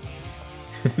day.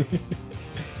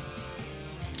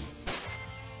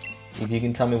 If you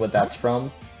can tell me what that's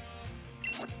from,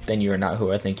 then you are not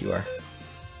who I think you are.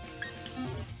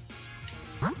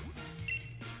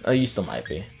 Oh, you still might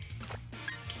be.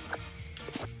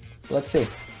 Let's see.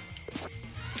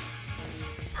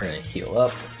 We're gonna heal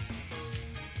up.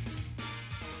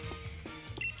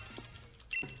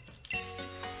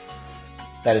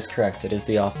 That is correct, it is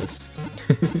The Office.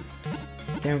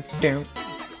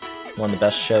 One of the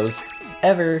best shows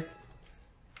ever.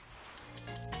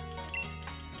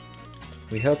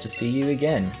 We hope to see you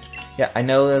again. Yeah, I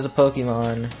know there's a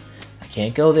Pokemon. I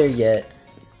can't go there yet.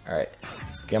 Alright,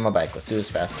 get on my bike. Let's do this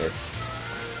faster.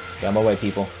 Get on my way,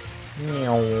 people. I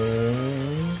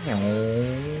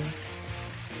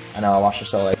know I watched the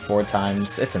show like 4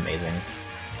 times. It's amazing.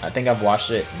 I think I've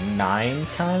watched it 9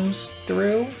 times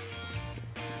through.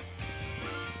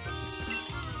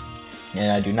 And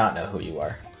I do not know who you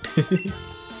are.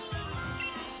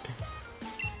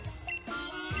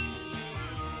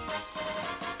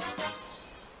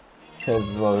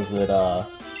 Because, what was it,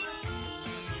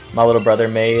 my little brother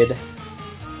made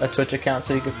a Twitch account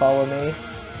so you could follow me.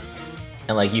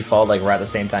 And, like, you followed, like, right at the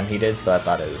same time he did, so I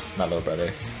thought it was my little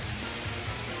brother.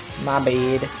 My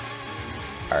bad.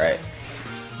 Alright.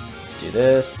 Let's do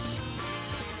this.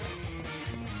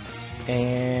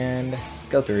 And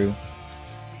go through.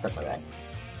 Front my back.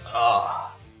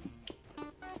 Oh.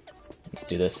 Let's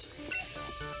do this.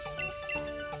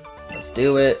 Let's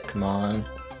do it. Come on.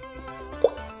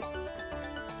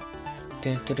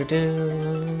 Dun, dun, dun,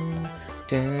 dun.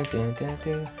 Dun, dun, dun,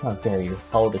 dun. How dare you?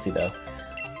 How old is he though?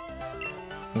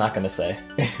 I'm not gonna say.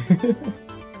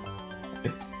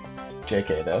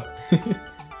 JK though.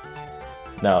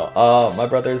 No, my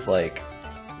brother's like,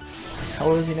 how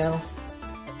old is he now?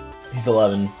 He's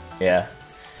 11. Yeah.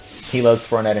 He loves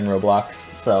Fortnite and Roblox,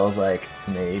 so I was like,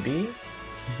 maybe?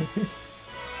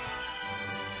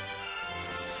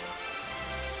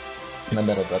 My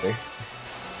middle brother.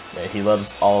 Yeah, he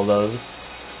loves all of those.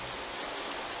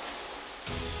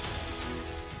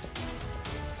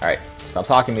 Alright, stop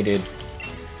talking to me, dude.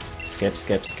 Skip,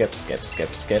 skip, skip, skip,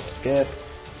 skip, skip, skip.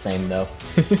 Same though.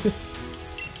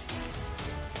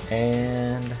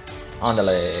 And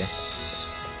andale.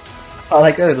 I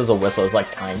like that there's a whistle, it's like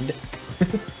timed.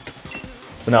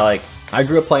 But no, like, I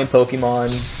grew up playing Pokemon,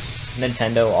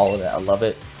 Nintendo, all of it. I love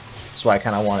it. That's why I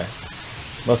kind of want to.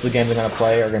 Most of the games I'm gonna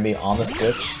play are gonna be on the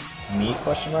Switch. Me?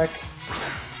 Question mark.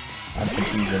 I'm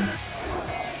confusion.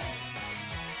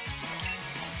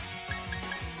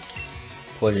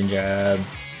 Poison jab.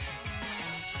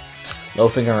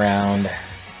 Loafing around.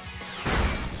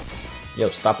 Yo,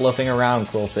 stop loafing around,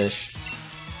 Quillfish.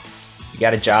 You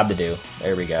got a job to do.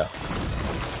 There we go.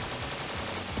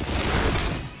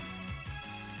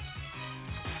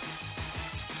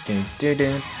 Dun, dun,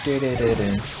 dun, dun, dun, dun,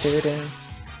 dun, dun.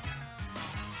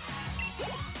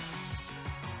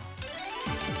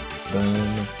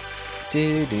 Boom.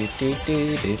 Do do do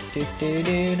do do do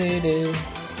do do do.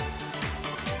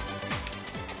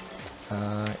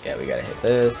 Yeah, we gotta hit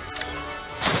this.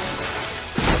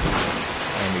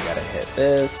 And we gotta hit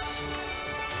this.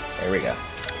 There we go.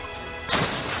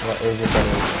 What is your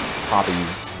brother's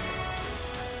hobbies?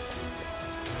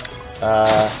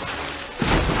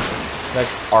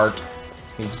 Next, art.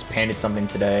 He just painted something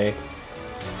today.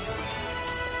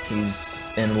 He's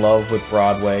in love with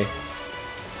Broadway.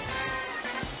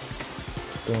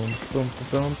 Boom, boom,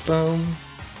 boom, boom.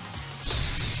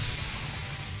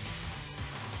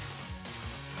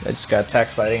 I just got a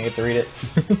text, but I didn't get to read it.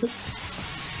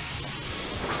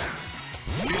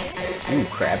 Ooh,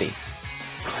 crabby.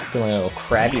 Feeling a little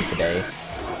crabby today.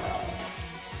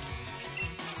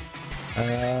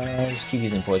 Just keep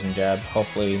using poison jab.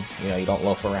 Hopefully, you know, you don't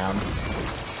loaf around.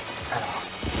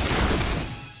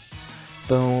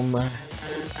 Boom.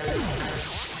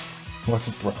 What's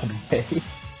Broadway?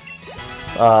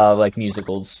 Like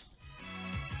musicals.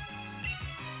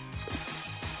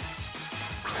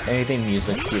 Anything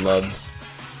music he loves.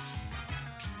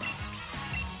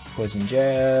 Poison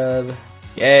jab.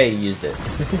 Yay, he used it.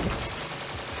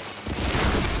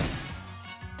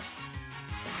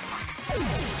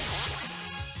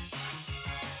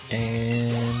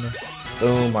 And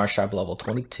boom, our sharp level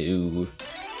 22.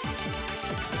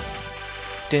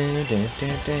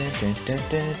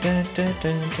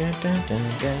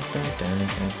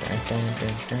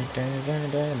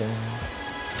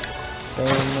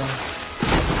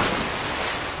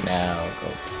 Now go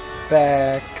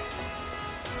back.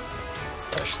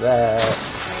 Push that.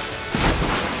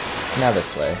 Now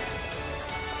this way.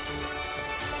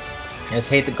 I just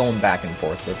hate the going back and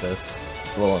forth with this.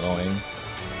 It's a little annoying.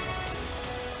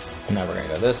 Now we're gonna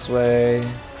go this way.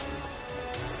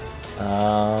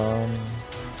 I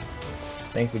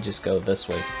think we just go this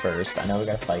way first. I know we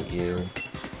gotta fight you.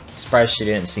 Surprised she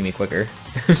didn't see me quicker.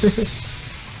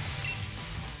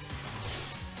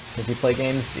 Does he play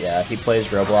games? Yeah, he plays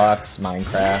Roblox,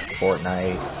 Minecraft,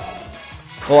 Fortnite.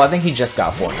 Well, I think he just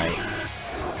got Fortnite.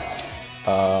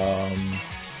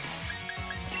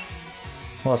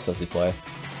 What else does he play?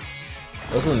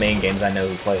 Those are the main games I know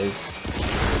he plays.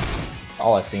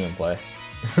 All I see him play.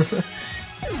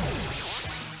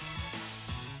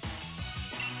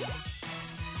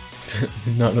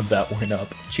 None of that went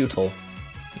up. Chewtle.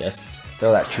 Yes,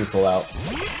 throw that Chewtle out.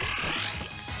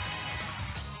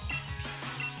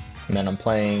 And then I'm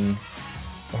playing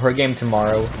her game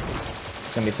tomorrow.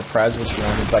 It's gonna be a surprise which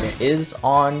one, but it is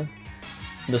on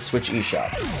the Switch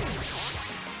eShop,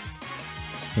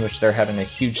 in which they're having a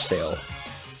huge sale.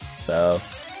 So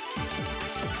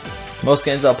most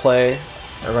games I'll play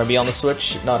are gonna be on the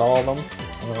Switch, not all of them.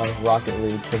 Like Rocket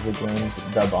League, because the game's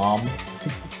the bomb.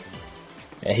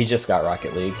 Yeah, he just got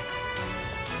Rocket League.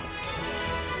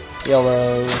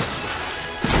 yellow.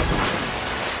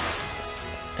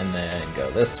 And then go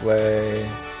this way.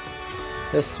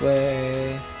 This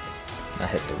way. Now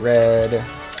hit the red.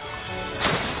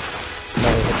 And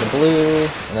then we hit the blue.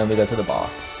 And then we go to the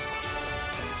boss.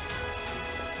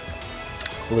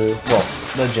 Blue. Well,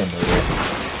 the gym leader.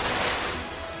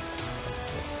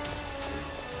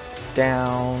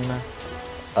 Down.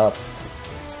 Up.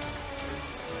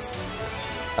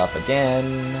 Up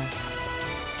again.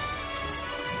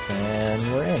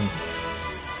 And we're in.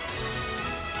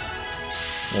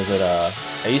 Was it,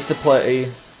 I used to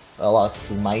play a lot of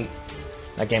Smite.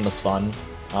 That game was fun.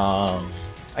 I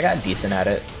got decent at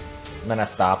it. And then I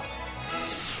stopped.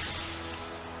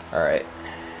 Alright.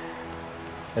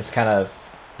 It's kind of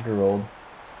grew old.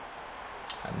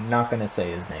 I'm not gonna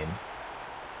say his name.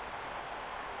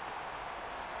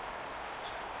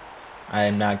 I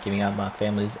am not giving out my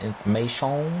family's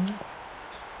information.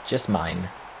 Just mine.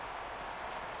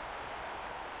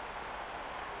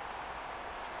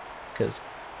 Because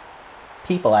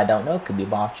people I don't know could be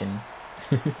watching.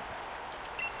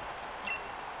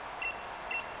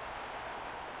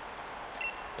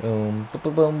 Boom,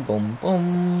 boom, boom, boom,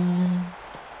 boom.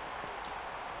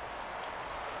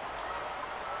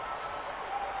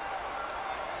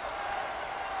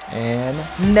 And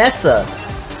Nessa.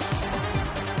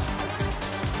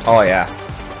 Oh yeah,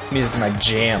 this music's my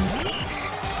jam.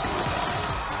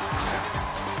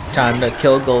 Time to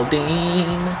kill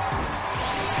Goldeen.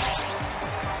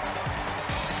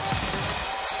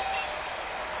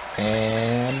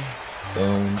 And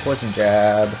boom, poison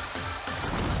jab.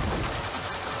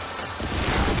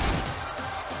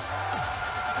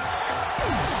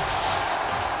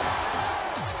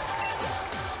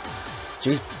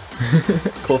 Jeez,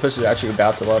 Coolfish is actually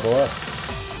about to level up.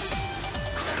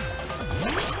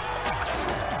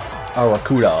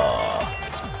 Aracuda.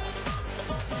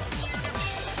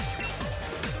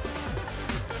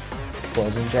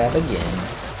 Poison jab again.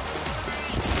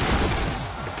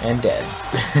 And dead.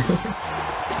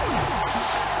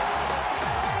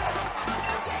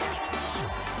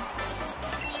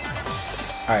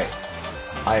 Alright.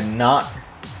 I'm not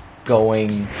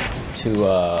going to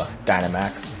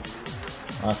Dynamax.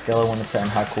 On a scale of 1 to 10,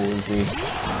 how cool is he?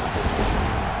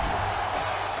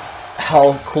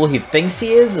 How cool he thinks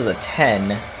he is a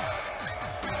 10.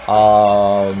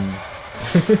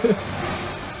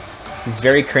 He's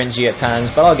very cringy at times,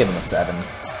 but I'll give him a 7.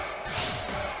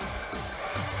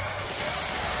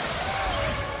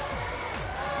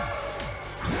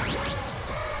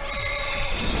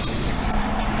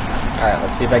 Alright,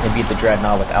 let's see if I can beat the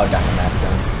Dreadnought without Dynamax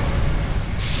then.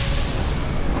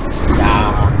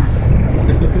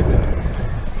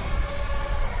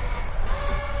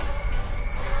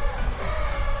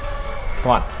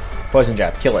 Come on. Poison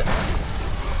jab. Kill it.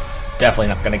 Definitely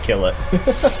not gonna kill it.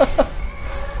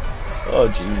 Oh,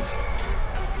 jeez.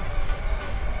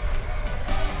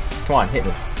 Come on, hit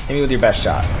me. Hit me with your best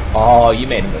shot. Oh, you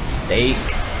made a mistake.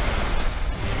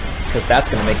 Because that's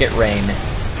gonna make it rain.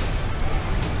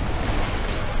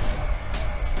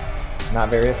 Not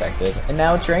very effective. And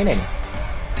now it's raining.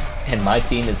 And my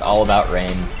team is all about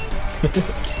rain.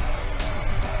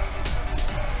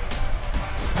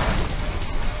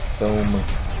 Boom.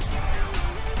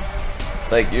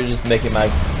 Like, you're just making my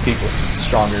people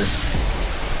stronger.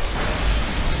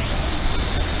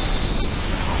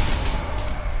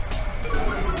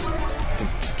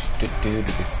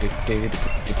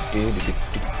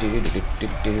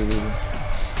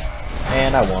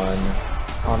 And I won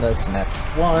on this next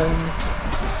one.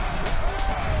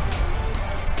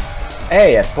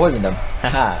 Hey, I poisoned him.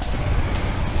 Haha.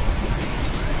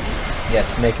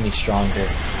 Yes, making me stronger.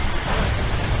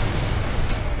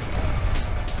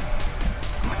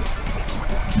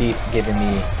 Keep giving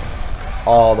me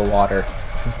all the water.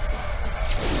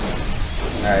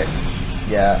 Alright.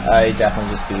 Yeah, I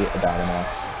definitely just beat a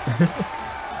Dynamax.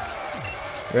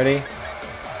 Ready?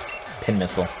 Pin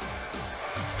missile.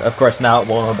 Of course, now it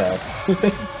won't obey.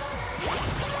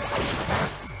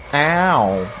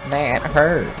 Ow! That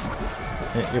hurt.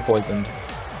 You're poisoned.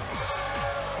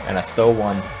 And I still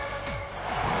won.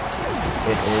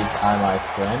 It is I, my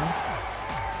friend.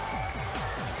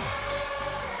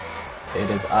 It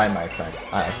is I, my friend.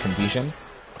 I have confusion.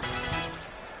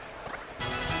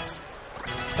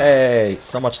 Hey,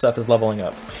 so much stuff is leveling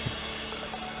up.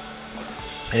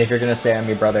 And if you're gonna say I'm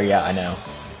your brother, yeah, I know.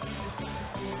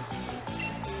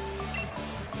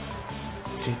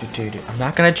 I'm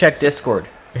not gonna check Discord.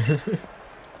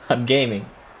 I'm gaming.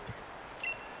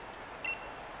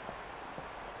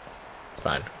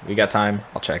 Fine. We got time.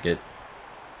 I'll check it.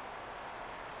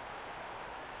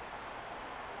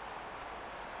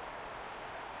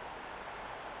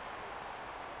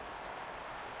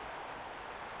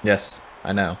 Yes,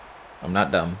 I know. I'm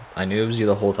not dumb. I knew it was you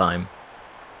the whole time.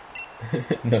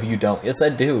 No, you don't. Yes, I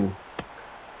do.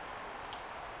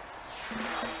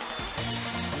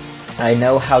 I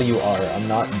know how you are. I'm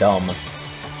not dumb.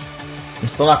 I'm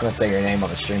still not gonna say your name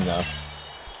on the stream, though.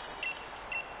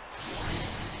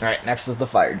 Alright, next is the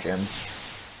fire gym.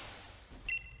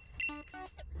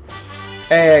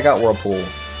 Hey, I got Whirlpool.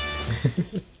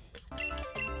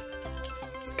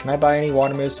 Can I buy any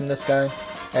water moves from this guy?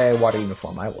 Hey, water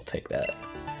uniform. I will take that.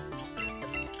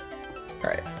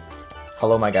 Alright.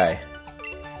 Hello, my guy.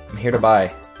 I'm here to buy.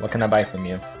 What can I buy from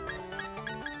you?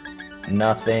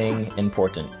 Nothing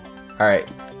important.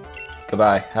 Alright.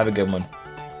 Goodbye. Have a good one.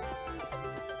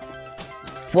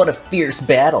 What a fierce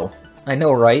battle! I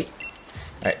know, right?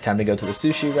 Alright, time to go to the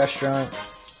sushi restaurant.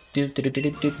 Do do do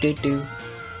do do do do.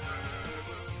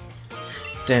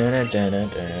 Dun dun dun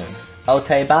dun.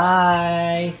 Okay,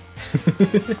 bye!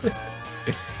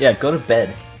 Yeah, go to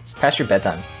bed. It's past your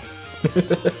bedtime.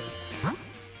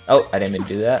 Oh, I didn't mean to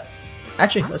do that.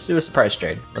 Actually, let's do a surprise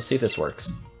trade. Let's see if this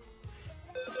works.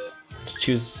 Let's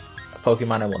choose a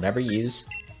Pokemon I will never use.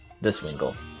 This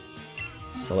Wingull.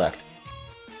 Select.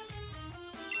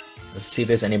 Let's see if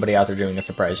there's anybody out there doing a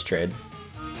surprise trade.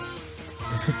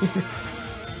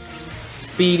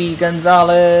 Speedy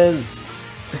Gonzalez!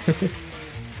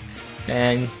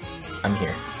 And I'm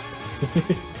here.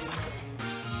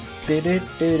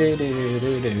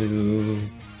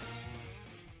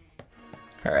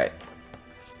 Alright.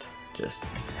 Just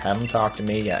have him talk to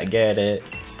me. Yeah, I get it.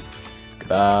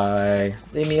 Goodbye.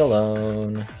 Leave me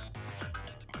alone.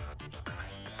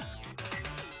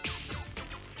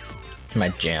 My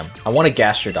jam. I want a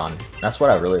Gastrodon. That's what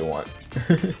I really want.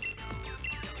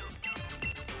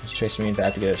 Just chasing me. I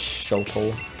have to get a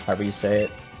Shotel, however you say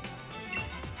it.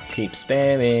 Keep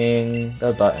spamming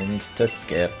the buttons to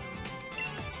skip.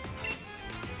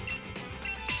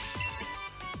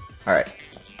 Alright.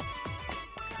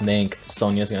 I think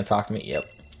Sonia's gonna talk to me. Yep.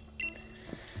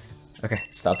 Okay,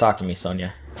 stop talking to me,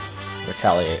 Sonia.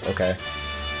 Retaliate, okay.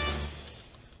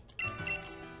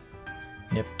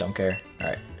 Yep, don't care.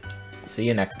 Alright. See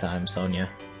you next time, Sonia.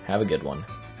 Have a good one.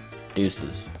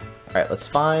 Deuces. Alright, let's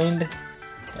find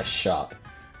a shop.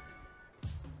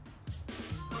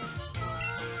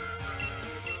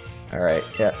 Alright,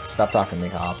 yeah, stop talking to me,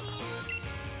 Hop.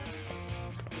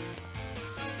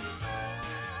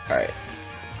 Alright.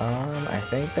 I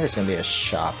think there's gonna be a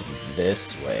shop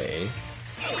this way.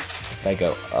 If I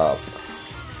go up.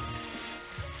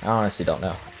 I honestly don't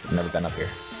know. I've never been up here.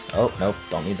 Oh, nope,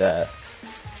 don't need that.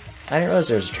 I didn't realize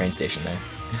there was a train station there.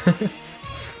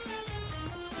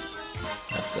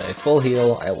 Let's say full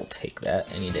heal, I will take that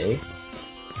any day.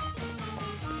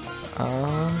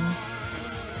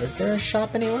 Is there a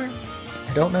shop anywhere?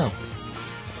 I don't know.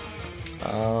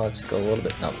 Let's go a little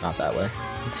bit. No, not that way.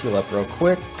 Let's heal up real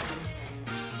quick.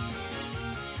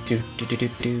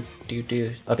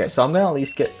 Okay, so I'm gonna at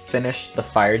least finish the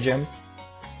fire gym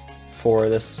for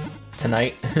this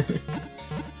tonight.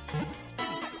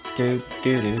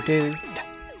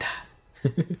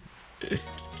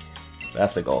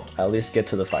 That's the goal. At least get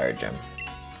to the fire gym.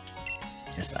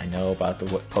 Yes, I know about the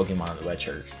Pokemon on the red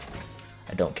shirts.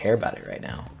 I don't care about it right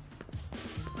now.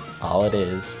 All it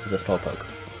is a Slowpoke.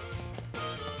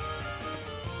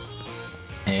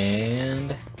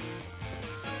 And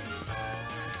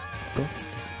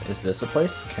is this a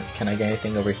place? Can I get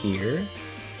anything over here?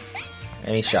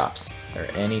 Any shops? Or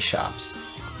any shops?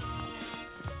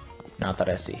 Not that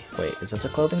I see. Wait, is this a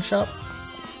clothing shop?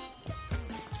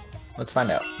 Let's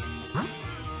find out.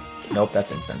 Nope,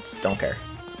 that's incense. Don't care.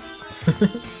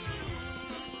 Let's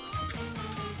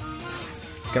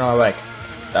get on my bike.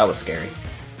 That was scary.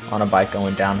 On a bike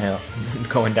going downhill.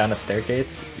 Going down a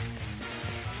staircase.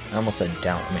 I almost said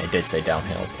down. I mean, I did say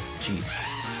downhill. Jeez.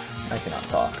 I cannot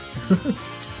talk.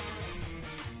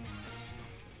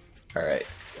 Alright.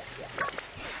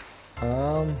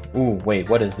 Ooh, wait,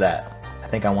 what is that? I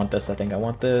think I want this, I think I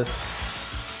want this.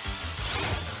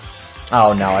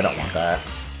 Oh, no, I don't want that.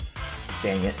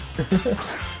 Dang it.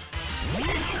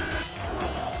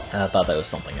 I thought that was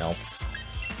something else.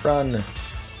 Run! Of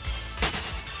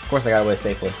course I got away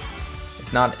safely.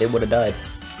 If not, it would have died.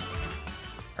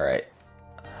 Alright.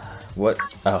 What?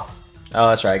 Oh. Oh,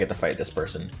 that's right, I get to fight this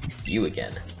person. You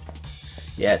again.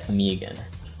 Yeah, it's me again.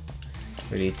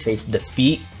 Ready to taste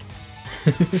defeat?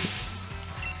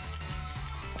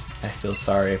 I feel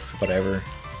sorry for whatever.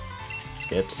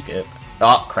 Skip, skip.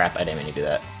 Oh, crap, I didn't mean to do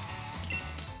that.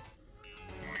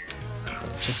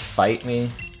 Just fight me.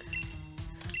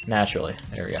 Naturally.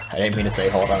 There we go. I didn't mean to say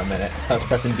hold on a minute. I was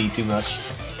pressing B too much.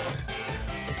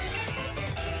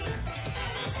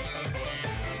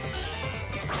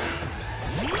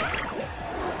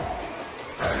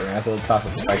 Alright, we're gonna have to toss the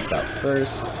spikes out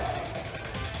first.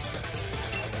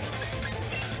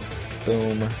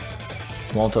 Boom.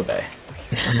 Won't obey.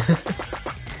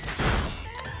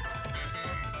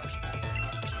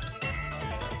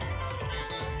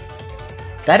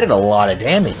 That did a lot of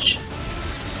damage.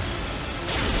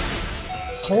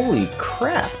 Holy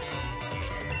crap.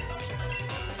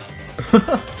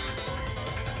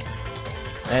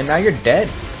 And now you're dead.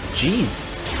 Jeez.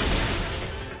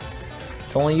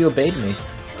 If only you obeyed me,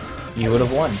 you would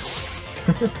have won.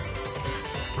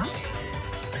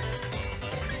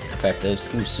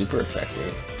 Effective. Ooh, super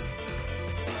effective.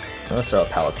 Let's throw a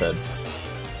Palatoad.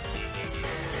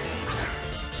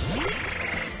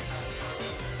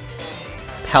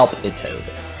 Palpitoad.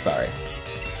 Sorry.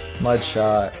 Mud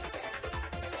Shot.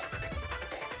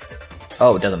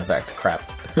 Oh, it doesn't affect. Crap.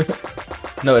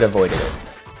 No, it avoided it.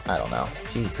 I don't know.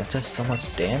 Jeez, that does so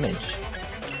much damage.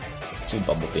 Do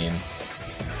Bubble Beam.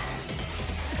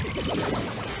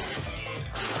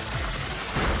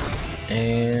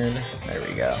 And there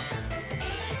we go.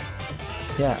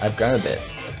 Yeah, I've grown a bit.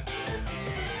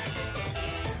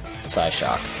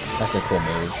 Psyshock. That's a cool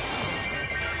move.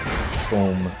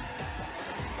 Boom.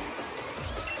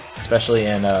 Especially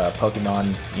in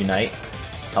Pokemon Unite.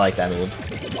 I like that move.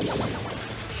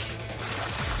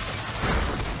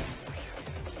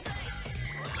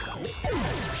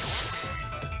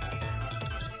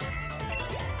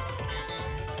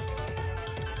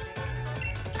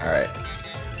 Alright.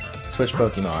 Switch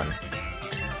Pokemon.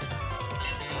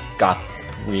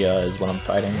 Gothria is what I'm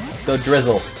fighting. Let's go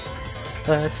Drizzle.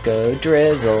 Let's go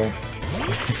Drizzle.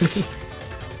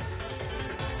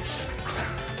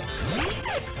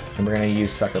 And we're gonna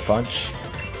use Sucker Punch.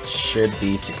 Should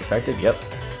be super effective, yep.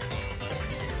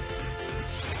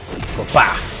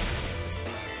 Bah!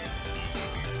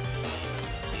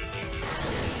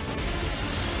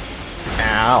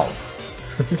 Ow!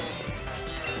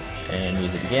 And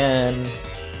use it again.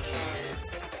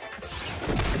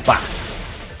 Bah!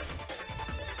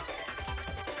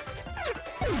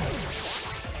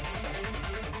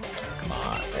 Come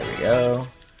on, there we go.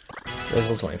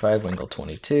 Drizzle 25, Winkle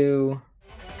 22.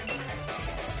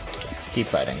 Keep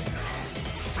fighting.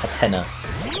 Hatena.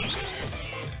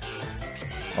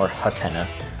 Or Hatena.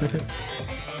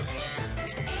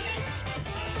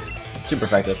 Super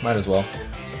effective, might as well.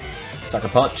 Sucker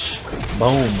Punch.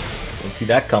 Boom. Didn't see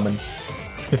that coming.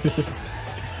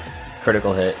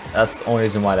 Critical hit. That's the only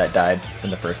reason why that died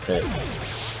in the first hit.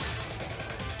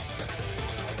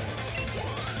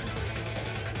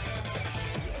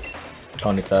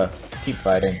 Ponyta, keep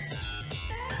fighting.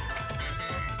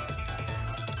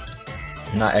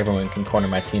 Not everyone can corner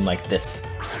my team like this.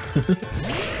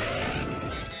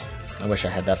 I wish I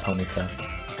had that Ponyta.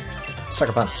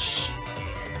 Sucker Punch.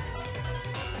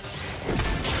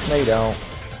 No, you don't.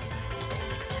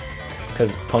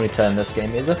 Because Ponyta in this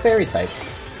game is a fairy type.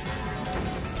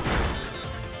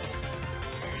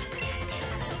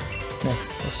 Yeah,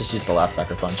 let's just use the last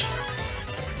Sucker Punch.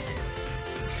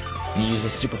 And use a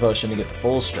Super Potion to get the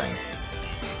full strength.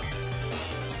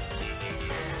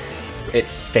 It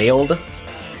failed?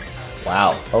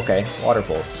 Wow, okay. Water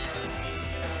Pulse.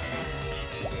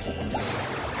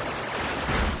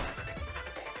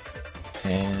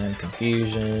 And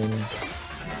Confusion.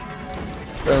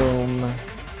 Boom.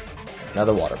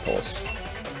 Another Water Pulse.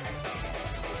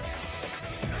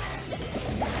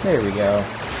 There we go.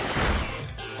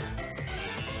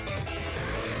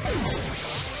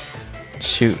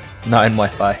 Shoot, not in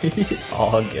Wi-Fi.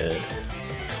 All good.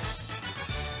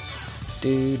 So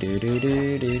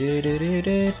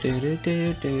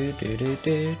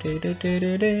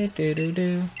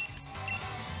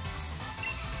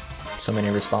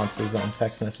many responses on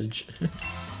text message.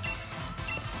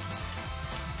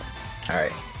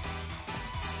 Alright.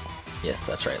 Yes,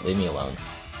 that's right. Leave me alone.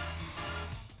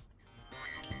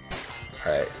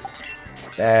 Alright.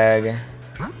 Bag.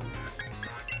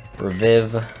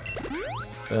 Reviv.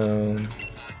 Boom.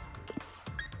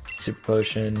 Super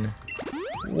Potion.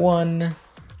 1,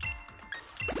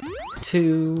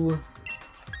 2,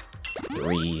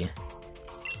 3.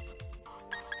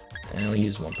 And we'll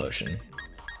use 1 potion.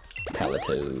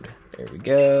 Palatoad. There we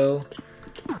go.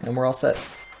 And we're all set.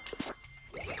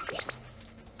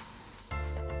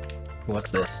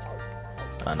 What's this?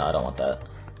 Oh no, I don't want that.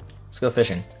 Let's go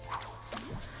fishing.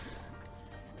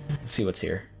 Let's see what's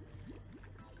here.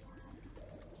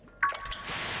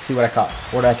 Let's see what I caught.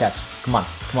 What did I catch? Come on,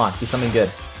 come on, be something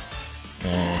good.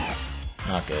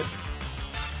 Not good.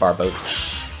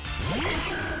 Barboach.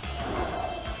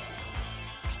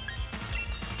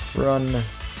 Run.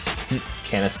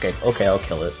 Can't escape. Okay, I'll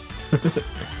kill it.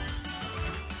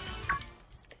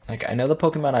 Like, I know the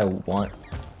Pokemon I want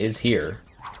is here.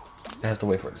 I have to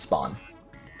wait for it to spawn.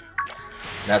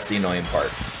 That's the annoying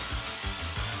part.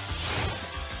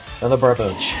 Another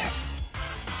Barboach.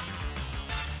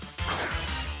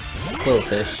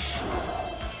 Quillfish.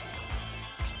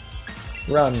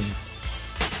 Run.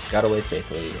 Got away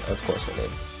safely. Of course I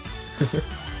did.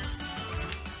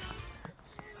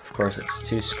 Of course it's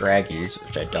 2 Scraggies,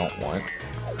 which I don't want.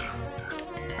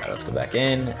 Alright, let's go back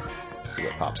in. See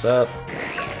what pops up.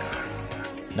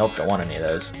 Nope, don't want any of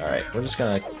those. Alright, we're just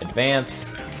gonna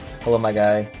advance. Pull up my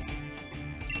guy.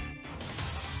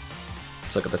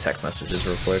 Let's look at the text messages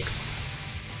real quick.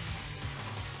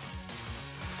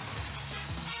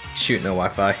 Shoot, no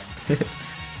Wi-Fi.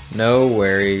 No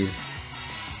worries.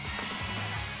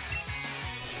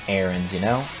 Errands, you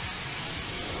know?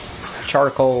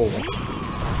 Charcoal.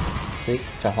 See,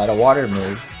 if I had a water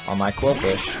move on my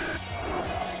Quillfish,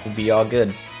 it'd be all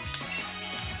good.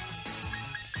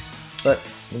 But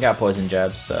we got poison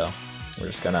jabs, so we're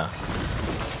just gonna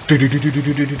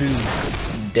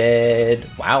dead.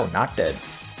 Wow, not dead.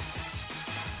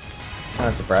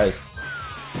 Kinda surprised.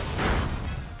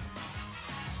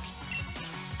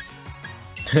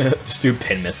 Just do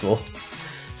pin missile.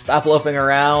 Stop loafing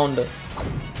around.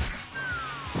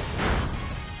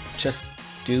 Just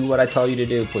do what I tell you to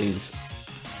do, please.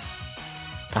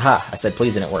 Aha, I said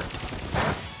please and it worked.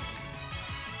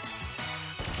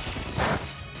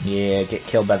 Yeah, get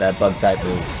killed by that bug type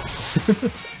move.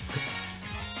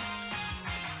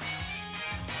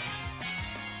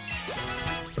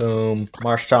 Boom.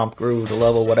 Marshtomp grew to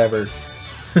level whatever.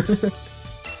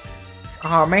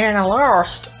 Oh man, I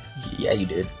lost! Yeah, you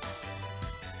did.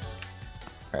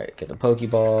 Alright, get the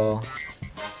Pokeball.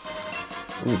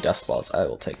 Ooh, Dust Balls. I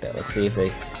will take that. Let's see if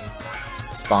they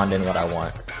spawned in what I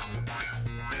want.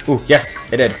 Ooh, yes,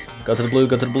 they did. Go to the blue,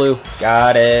 go to the blue.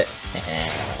 Got it.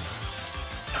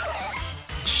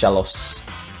 Shellos.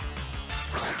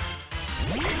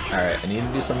 Alright, I need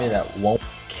to do something that won't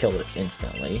kill it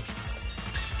instantly.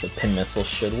 So Pin Missile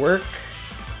should work.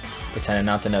 Pretending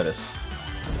not to notice.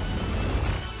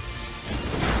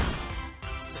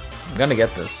 I'm gonna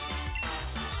get this.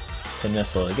 Pin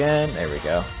Missile again. There we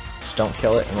go. Just don't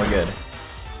kill it and we're good.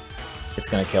 It's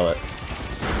gonna kill it.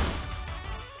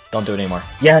 Don't do it anymore.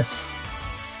 Yes!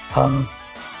 Oh,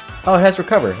 it has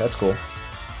Recover. That's cool.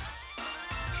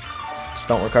 Just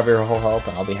don't recover your whole health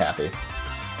and I'll be happy.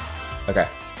 Okay.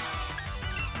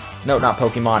 No, not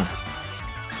Pokemon.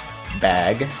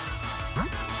 Bag.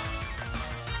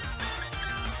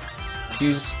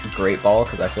 Use Great Ball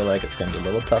because I feel like it's going to be a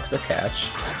little tough to catch.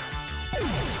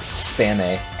 Spam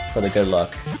A for the good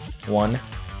luck. 1,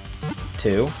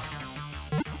 2,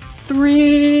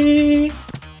 3.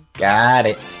 Got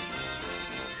it.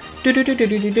 Do do do do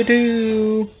do do do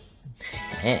do.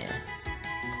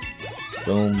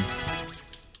 Boom.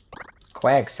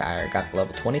 Quagsire got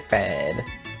level 25.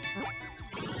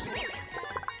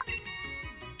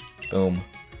 Boom.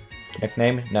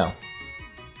 Nickname? No.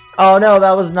 Oh no,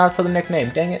 that was not for the nickname.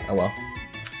 Dang it. Oh well.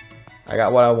 I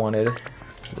got what I wanted.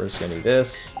 So we're just gonna do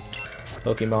this.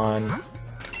 Pokemon.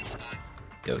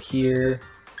 Go here.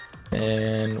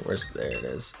 And where's there it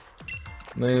is.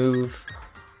 Move.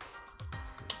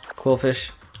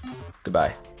 Quillfish.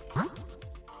 Goodbye.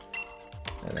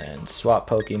 And then swap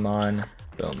Pokemon.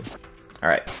 Boom.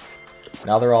 Alright.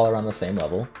 Now they're all around the same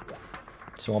level.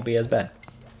 So it won't be as bad.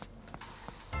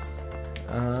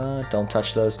 Don't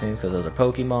touch those things because those are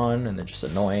Pokemon and they're just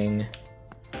annoying.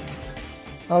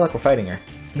 Oh look, we're fighting her.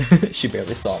 She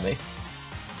barely saw me.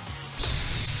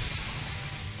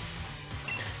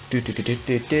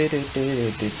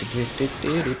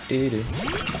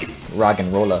 Rock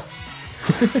and roller.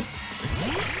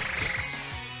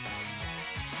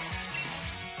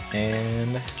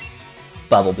 And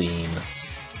Bubble Beam.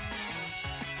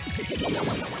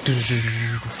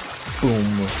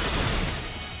 Boom.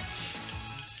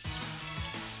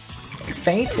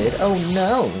 Fainted? Oh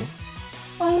no!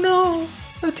 Oh no!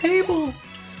 The table!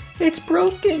 It's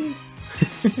broken!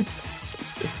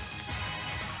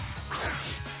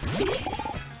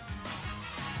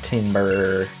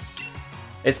 Timber.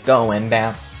 It's going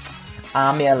down.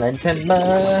 I'm yelling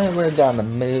timber. We're gonna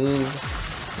move.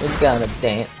 We're gonna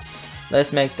dance.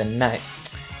 Let's make the night.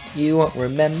 You won't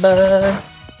remember.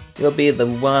 You'll be the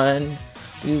one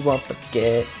we won't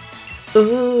forget.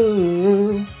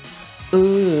 Ooh.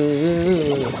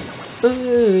 Ooh. Ooh.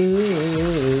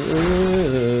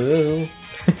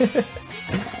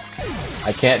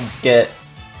 I can't get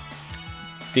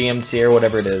DMT or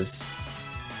whatever it is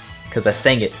because I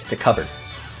sang it to cover.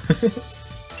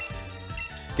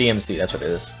 DMC, that's what it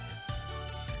is.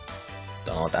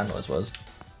 Don't know what that noise was.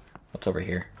 What's over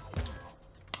here?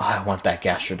 Oh, I want that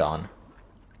Gastrodon.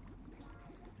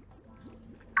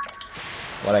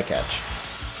 What'd I catch?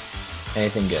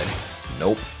 Anything good?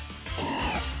 Nope.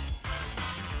 I'm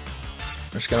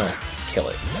just gonna kill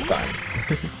it this time.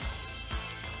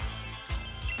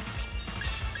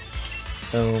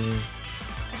 Boom.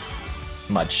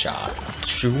 Mud shot.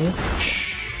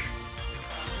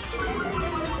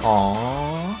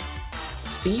 Aww.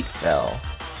 Speed fell.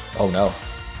 Oh no.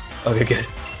 Okay, good.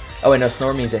 Oh wait, no,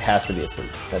 snore means it has to be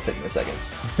asleep. That took me a second.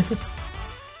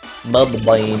 Bubble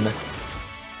Beam.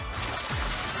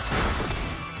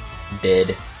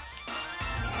 Dead.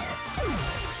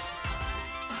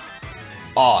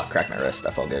 Aw, cracked my wrist.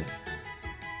 That felt good.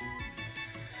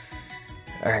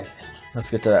 Alright, let's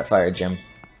get to that fire gym.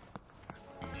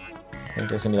 I think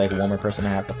there's gonna be like one more person I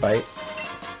have to fight.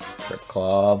 Grip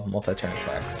Claw, multi-turn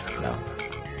attacks. No.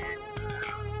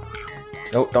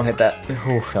 Nope, don't hit that.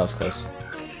 Ooh, that was close.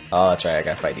 Oh, that's right, I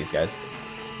gotta fight these guys.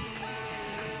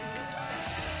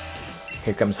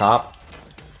 Here comes Hop.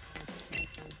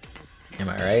 Am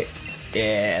I right?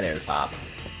 Yeah, there's Hop.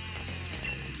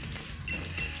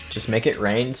 Just make it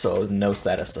rain so no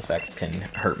status effects can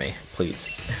hurt me, please.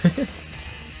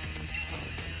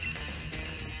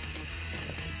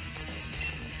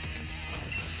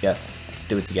 Yes, let's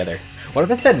do it together. What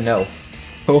if I said no?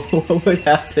 What would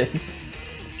happen?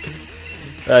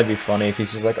 That'd be funny if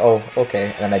he's just like, oh,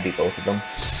 okay, and then I beat both of them.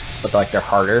 But like they're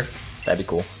harder. That'd be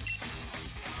cool.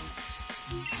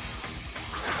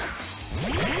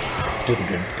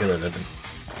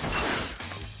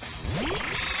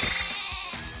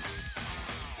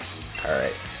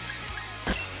 Alright.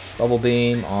 Bubble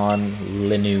Beam on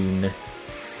Linoone.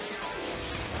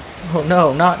 Oh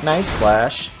no, not Night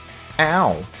Slash.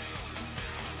 Ow.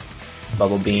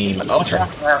 Bubble Beam. Oh,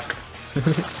 work.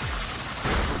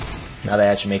 Now they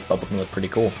actually make Bubble Beam look pretty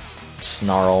cool.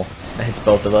 Snarl. That hits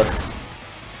both of us.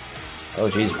 Oh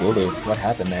jeez, Wooloo. What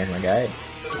happened there, my guy?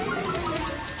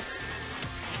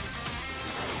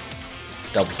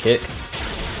 Double kick.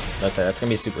 That's gonna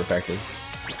be super effective.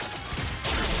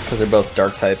 Because they're both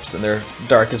dark types, and their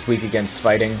dark is weak against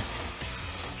fighting.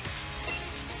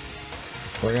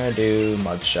 We're gonna do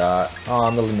Mud Shot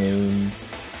on the Linoone.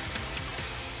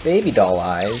 Baby doll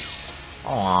eyes.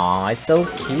 Aww, it's so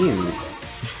cute.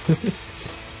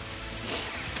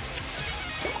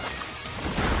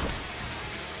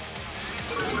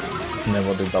 And then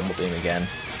we'll do Bubble Beam again.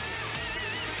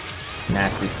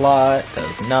 Nasty Plot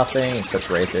does nothing except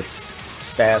raise its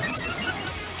stats.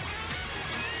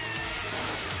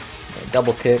 And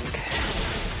double kick.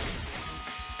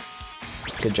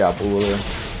 Good job, Wooloo.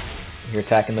 You're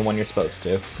attacking the one you're supposed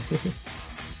to.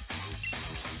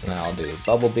 And I'll do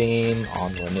Bubble Beam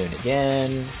on Linoone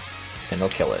again, and it'll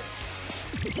kill it.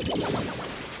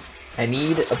 I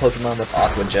need a Pokemon with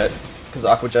Aqua Jet, because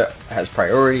Aqua Jet has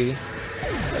priority.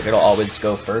 Like, it'll always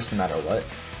go first no matter what,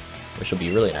 which will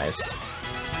be really nice.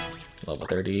 Level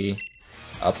 30.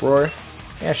 Uproar?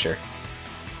 Yeah, sure.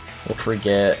 We'll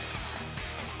forget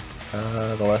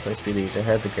the less XP the user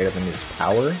has, the greater the move's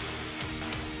power.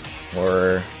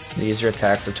 Or the user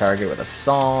attacks the target with a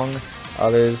song.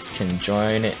 Others can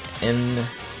join in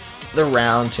the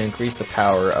round to increase the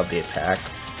power of the attack.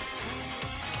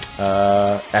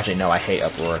 Actually, no, I hate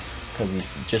Uproar, because he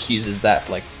just uses that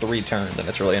for like 3 turns, and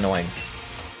it's really annoying.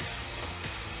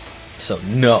 So,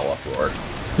 no Uproar.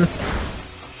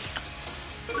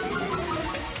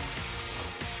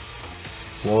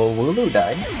 Whoa, Wooloo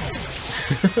died.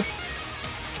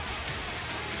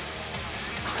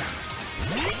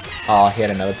 Oh, he had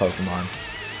another Pokemon.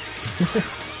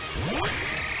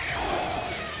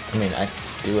 I mean, I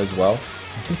do as well.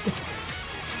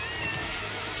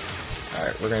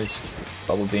 Alright, we're gonna just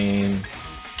Bubble Beam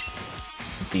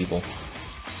Beeble.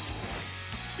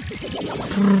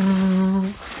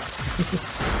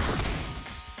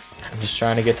 I'm just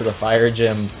trying to get to the fire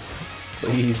gym.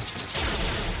 Please.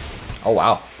 Oh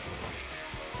wow.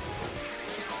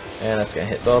 And that's gonna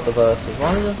hit both of us, as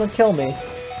long as it doesn't kill me.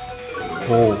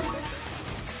 Whoa.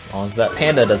 As long as that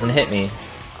panda doesn't hit me,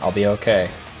 I'll be okay.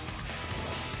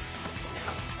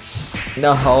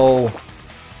 No!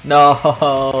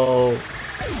 No!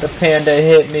 The panda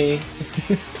hit me!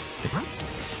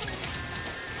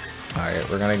 Alright,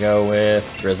 we're gonna go with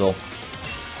Drizzle.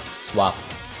 Swap.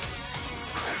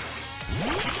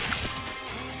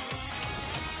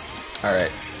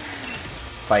 Alright.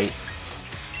 Fight.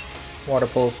 Water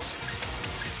Pulse.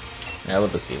 Yeah,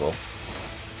 with the Feeble.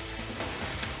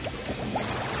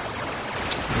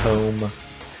 Boom.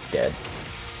 Dead.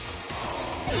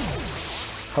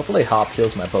 Hopefully Hop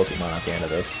heals my Pokemon at the end of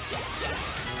this.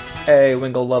 Hey,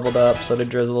 Wingull leveled up, so did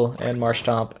Drizzle and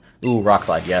Marshtomp. Ooh, Rock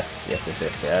Slide, yes. Yes, yes,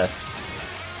 yes, yes.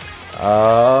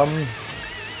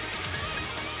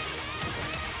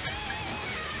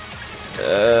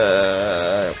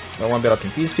 want to be able to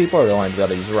confuse people, or do I want to be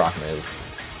able to use a rock move?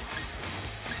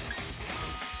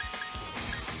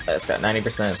 It's got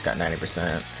 90%, it's got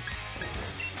 90%.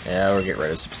 Yeah, we'll get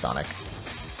rid of Supersonic.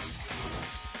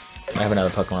 I have another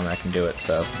Pokemon that can do it,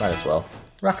 so might as well.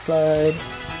 Rock Slide!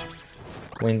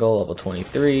 Wingull, level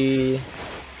 23.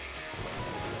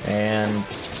 And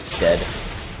dead.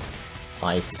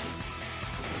 Nice.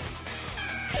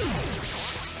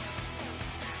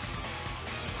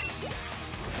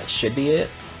 That should be it.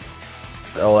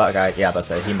 Oh, that guy, yeah, that's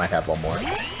it. He might have one more.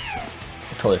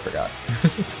 I totally forgot.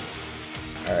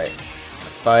 Alright.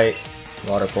 Fight.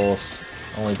 Water Pulse.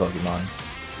 Only Pokemon.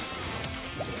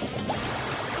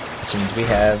 Which means we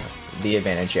have the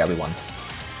advantage. Yeah, we won.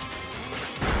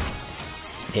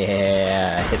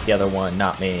 Yeah, hit the other one,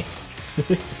 not me.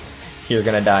 You're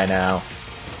gonna die now.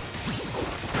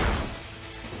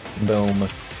 Boom.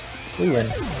 We win.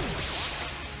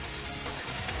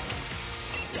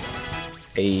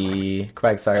 A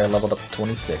Quagsire leveled up to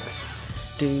 26.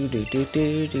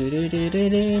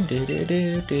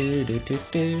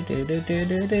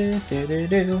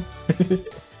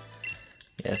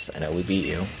 Yes, I know we beat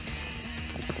you.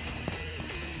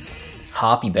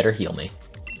 Hop, you better heal me.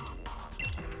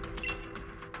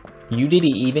 You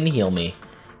didn't even heal me.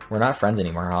 We're not friends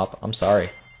anymore, Hop. I'm sorry.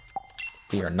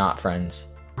 We are not friends.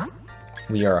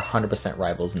 We are 100%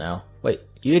 rivals now. Wait,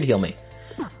 you did heal me.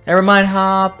 Never mind,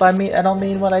 Hop. I don't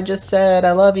mean what I just said.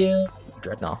 I love you.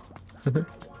 Dreadnought.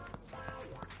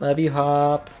 Love you,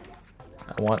 Hop.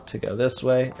 I want to go this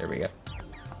way. There we go.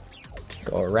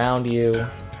 Go around you.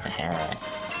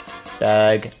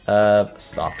 Bag of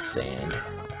soft sand.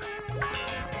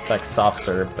 It's like soft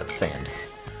serve, but sand.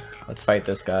 Let's fight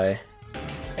this guy.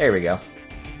 There we go.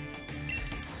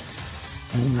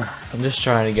 I'm just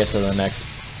trying to get to the next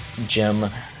gym.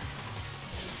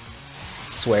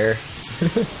 Swear.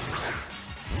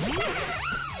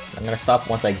 I'm gonna stop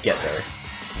once I get there.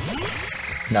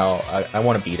 No, I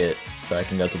want to beat it so I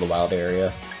can go to the wild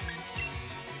area.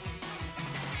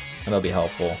 And that'll be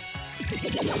helpful.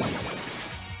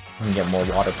 I can get more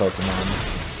water Pokemon.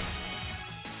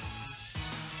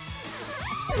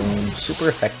 Boom, super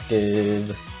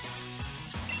effective.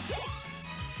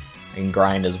 I can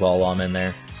grind as well while I'm in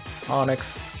there.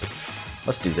 Onyx.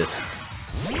 Let's do this.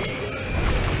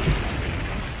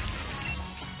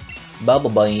 Bubble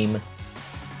Beam.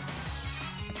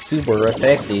 Super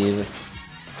effective.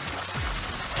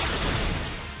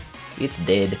 It's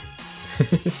dead.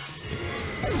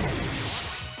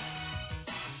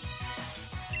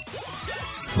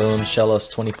 Boom, Shellos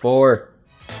 24.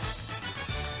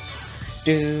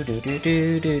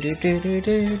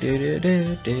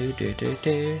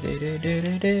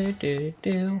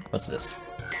 What's this?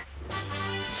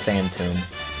 Sand Tomb.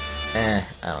 I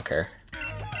don't care.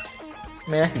 I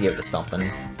mean, I can give it to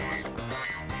something.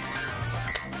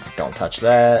 Don't touch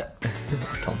that.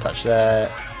 Don't touch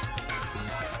that.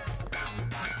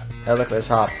 Oh, look, there's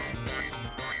Hop.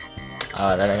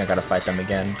 I think I gotta fight them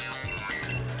again.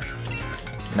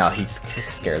 No, he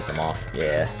scares them off.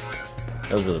 Yeah.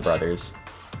 Those were the brothers.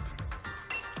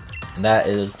 And that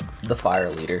is the fire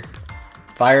leader.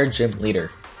 Fire gym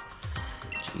leader.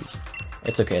 Jeez.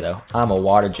 It's okay though. I'm a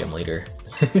water gym leader.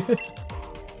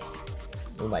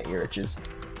 Ooh, my ear itches.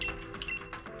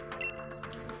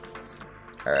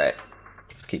 Alright.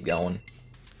 Let's keep going.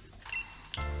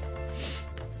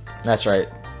 That's right.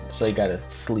 So you gotta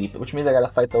sleep, which means I gotta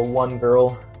fight the one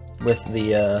girl with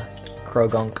the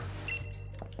Krogunk.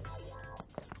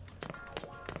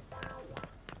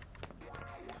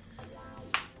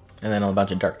 And then a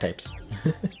bunch of dark types.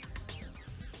 I'm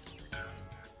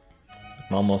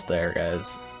almost there,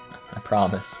 guys. I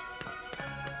promise.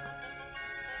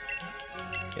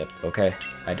 Yep, okay,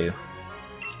 I do.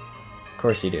 Of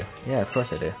course you do. Yeah, of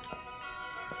course I do.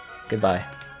 Goodbye.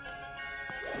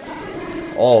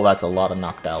 Oh, that's a lot of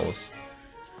Noctowls.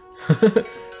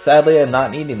 Sadly, I'm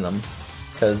not needing them,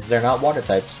 because they're not water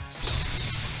types.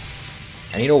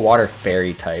 I need a water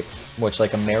fairy type, which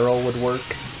like a Marill would work,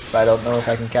 but I don't know if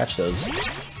I can catch those.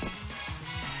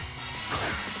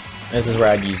 This is where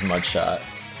I'd use Mudshot,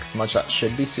 because Mudshot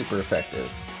should be super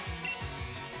effective.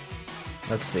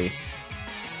 Let's see.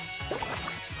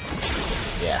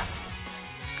 Yeah.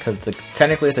 Because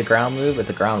technically it's a ground move, it's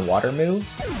a ground water move.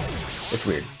 It's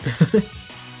weird.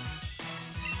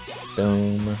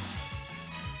 Boom.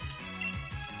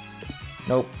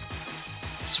 Nope.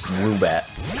 Swoobat.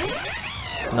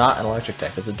 Not an electric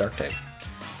type, it's a dark type.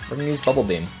 We're gonna use Bubble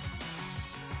Beam.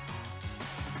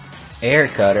 Air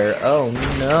Cutter, oh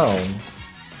no.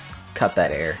 Cut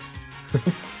that air.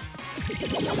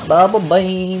 Bubble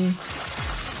Beam.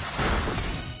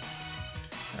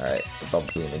 Alright, Bubble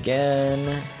Beam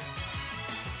again.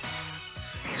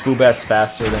 Spoobet's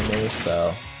faster than me,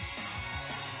 so...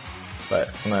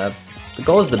 But the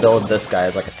goal is to build this guy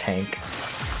as like a tank,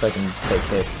 so I can take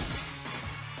hits.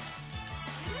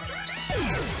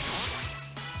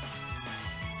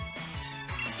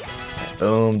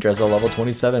 Boom, Dressel level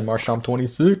 27, Marshtomp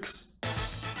 26.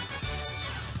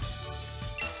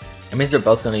 It means they're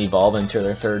both going to evolve into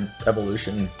their third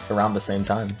evolution around the same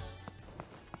time.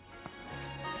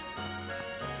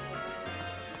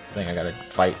 I think I gotta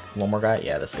fight one more guy?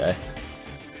 Yeah, this guy.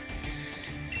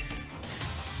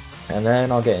 And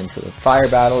then I'll get into the fire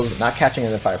battles. Not catching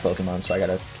any fire Pokemon, so I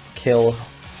gotta kill,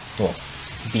 well,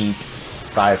 beat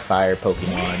 5 fire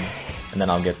Pokemon, and then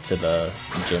I'll get to the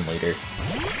gym leader.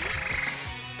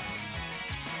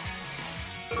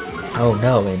 Oh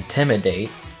no,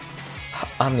 Intimidate.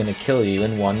 I'm gonna kill you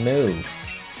in one move.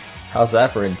 How's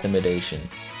that for intimidation?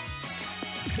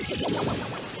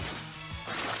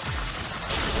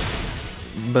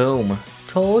 Boom.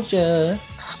 Told ya.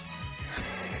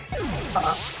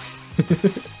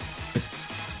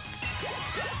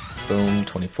 Boom,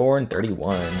 24 and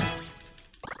 31.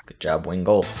 Good job,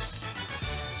 Wingull.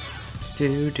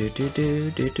 Do do do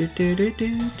do do do do do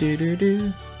do do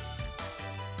do.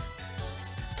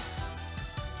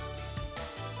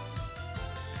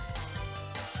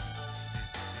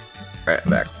 Right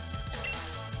back.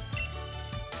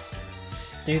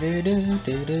 I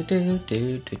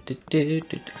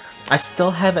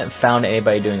still haven't found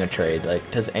anybody doing a trade.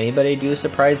 Like, does anybody do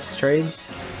surprise trades?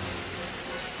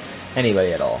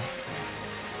 Anybody at all?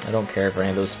 I don't care for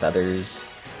any of those feathers.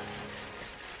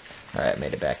 Alright,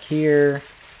 made it back here.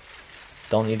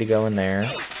 Don't need to go in there.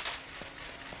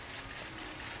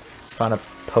 Let's find a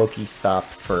Pokestop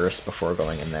first before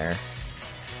going in there.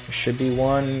 There should be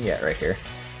one. Yeah, right here.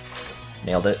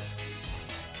 Nailed it.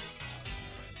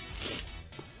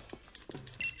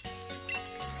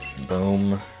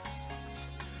 Boom.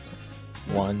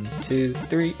 1, 2,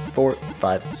 3, 4,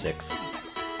 5, 6.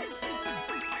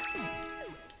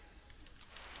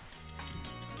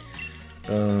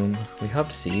 Boom. We hope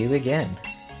to see you again.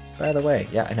 By the way,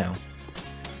 yeah, I know.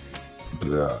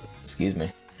 Blah. Excuse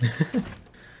me.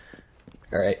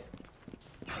 Alright.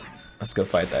 Let's go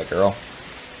fight that girl.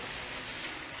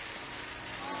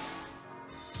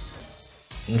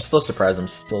 I'm still surprised I'm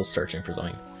still searching for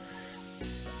something.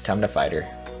 Time to fight her.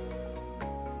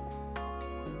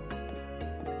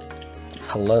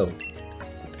 Hello.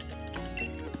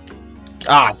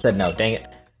 Ah, I said no, dang it.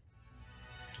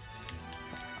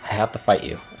 I have to fight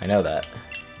you. I know that.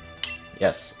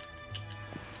 Yes.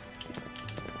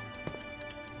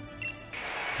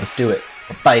 Let's do it.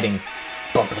 We're fighting.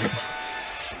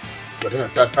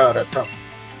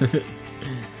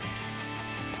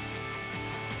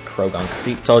 Krogunk.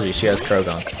 See, told you she has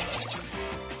Krogunk.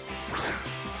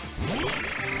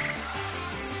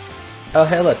 Oh,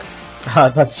 hey, look.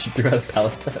 I thought she threw out a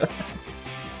Pallet.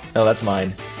 No, that's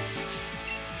mine.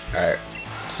 Alright.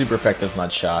 Super effective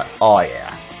Mud Shot. Oh,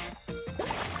 yeah.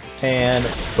 And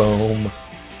boom.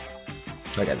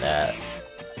 Look at that.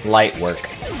 Light work.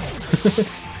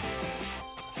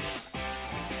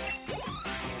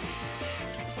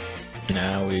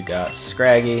 Now we got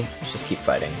Scraggy. Let's just keep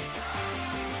fighting.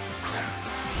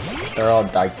 They're all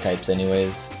dark types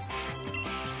anyways.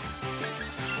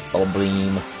 Bubble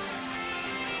Beam.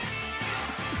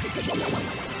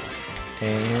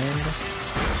 And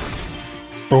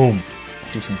boom.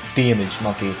 Do some damage,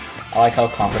 monkey. I like how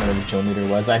confident the gym leader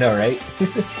was. I know, right?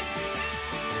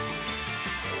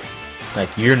 Like,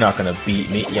 you're not gonna beat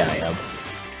me. Yeah, I am.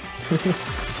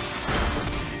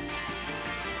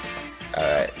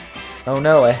 Alright. Oh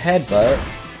no, a headbutt.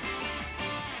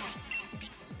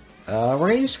 We're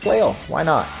gonna use Flail. Why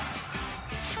not?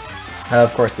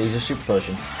 Of course, they use a Super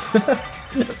Potion.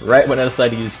 Right when I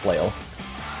decided to use Flail.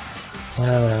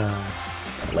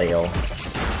 Flail.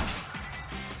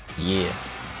 Yeah.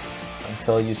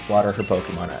 Until you slaughter her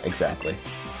Pokemon. Exactly.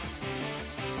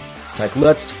 Like,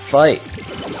 let's fight!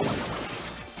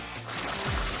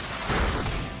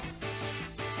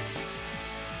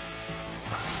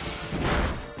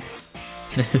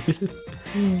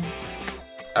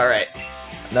 Alright.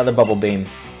 Another Bubble Beam.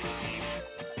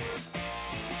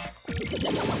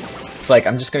 It's like,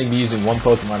 I'm just gonna be using one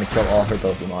Pokemon to kill all her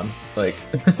Pokemon. Like,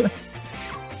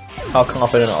 how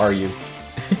confident are you?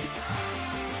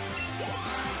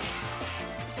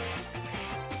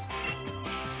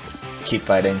 Keep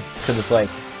fighting, because it's like,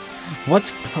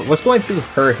 what's going through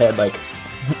her head? Like,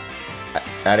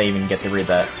 I didn't even get to read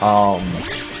that.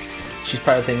 She's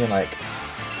probably thinking like,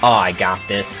 oh, I got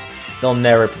this. They'll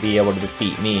never be able to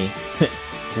defeat me.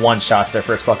 One shot's their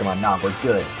first Pokemon. Nah, we're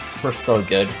good. We're still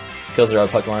good. Kills their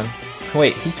other Pokemon.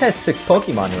 Wait, he has 6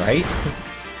 Pokemon, right?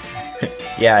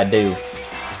 Yeah, I do.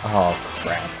 Oh,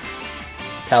 crap.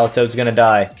 Palatoad's gonna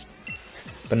die.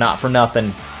 But not for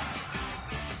nothing.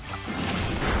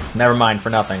 Never mind, for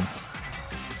nothing.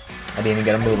 I didn't even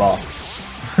get a move off.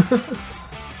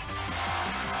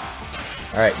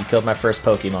 Alright, you killed my first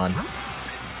Pokemon.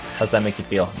 How's that make you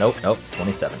feel? Nope, nope,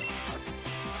 27.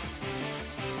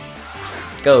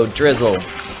 Go, Drizzle!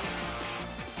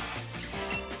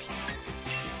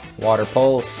 Water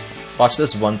Pulse. Watch,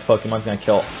 this one Pokemon's gonna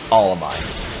kill all of mine.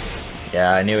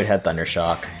 Yeah, I knew it had Thunder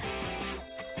Shock.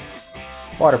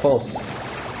 Water Pulse.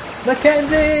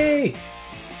 Mackenzie!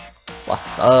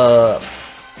 What's up?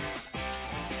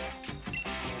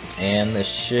 And this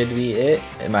should be it.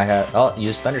 It might have... Oh,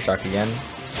 use Thunder Shock again.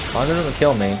 As long as it doesn't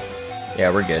kill me.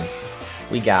 Yeah, we're good.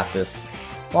 We got this.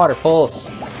 Water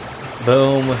Pulse.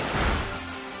 Boom.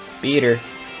 Beat her.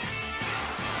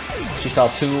 She saw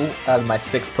 2 out of my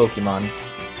 6 Pokemon.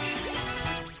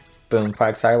 Boom.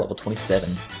 Quagsire level 27.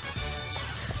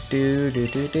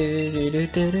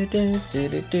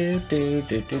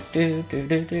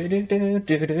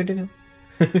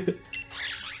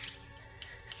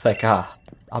 It's like,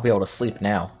 I'll be able to sleep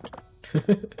now.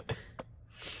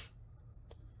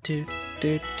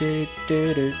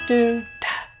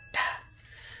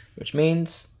 Which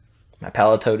means my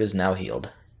Palatoad is now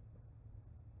healed.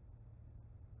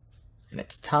 And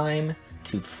it's time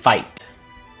to fight.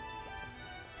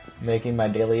 Making my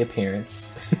daily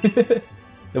appearance.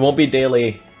 It won't be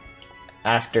daily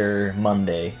after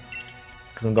Monday,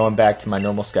 because I'm going back to my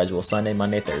normal schedule, Sunday,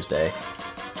 Monday, Thursday.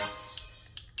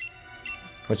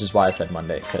 Which is why I said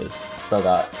Monday, because I still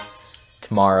got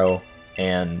tomorrow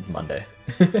and Monday.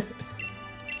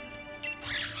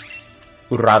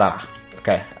 Urara.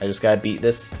 Okay, I just gotta beat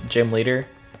this gym leader,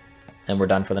 and we're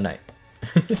done for the night.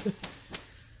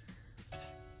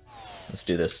 Let's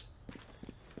do this.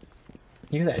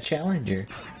 You're that challenger.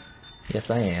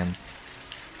 Yes, I am.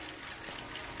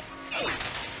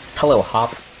 Hello,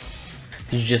 Hop.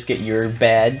 Did you just get your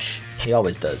badge? He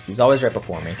always does. He's always right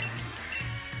before me.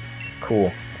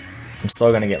 Cool. I'm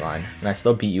still gonna get mine. And I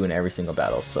still beat you in every single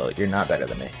battle, so you're not better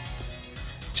than me.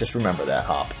 Just remember that,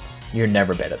 Hop. You're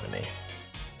never better than me.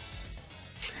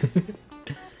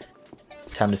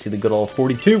 Time to see the good old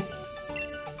 42.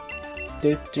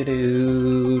 Do do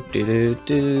do do do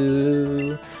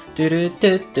do do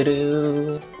do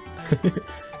do.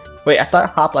 Wait, I thought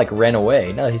Hop like ran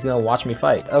away. No, he's gonna watch me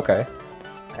fight. Okay,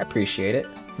 I appreciate it.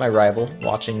 My rival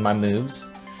watching my moves,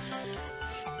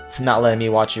 not letting me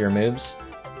watch your moves.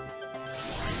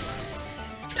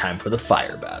 Time for the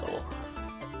fire battle.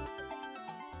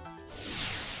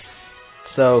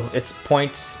 So it's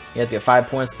points. You have to get 5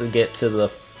 points to get to the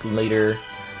leader.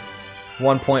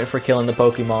 1 point for killing the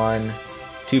Pokemon.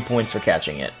 2 points for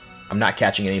catching it. I'm not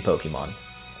catching any Pokemon.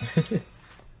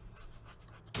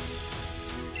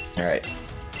 Alright,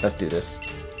 let's do this.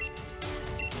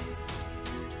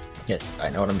 Yes, I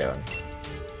know what I'm doing.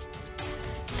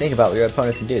 Think about what your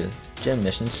opponent can do. Gym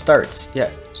mission starts.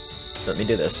 Yeah, let me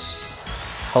do this.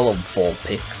 Hello,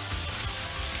 Vulpix.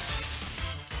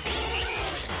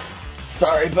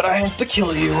 Sorry, but I have to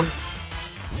kill you.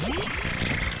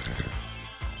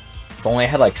 If only I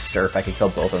had like Surf, I could kill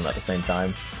both of them at the same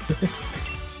time.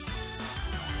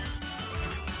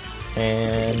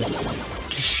 And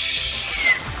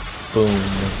boom,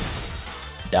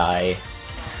 die.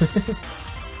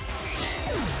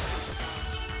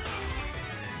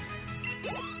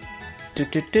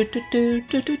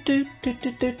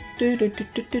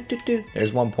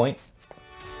 There's 1 point.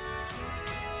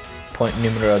 Point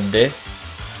numero 2.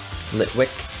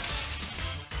 Litwick.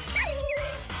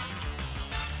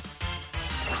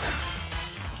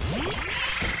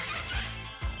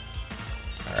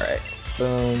 Alright,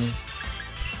 boom.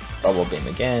 Bubble Beam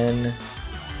again.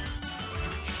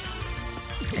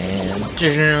 And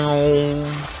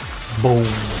boom.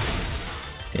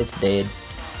 It's dead.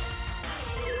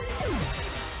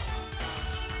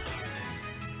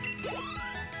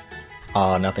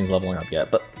 Nothing's leveling up yet,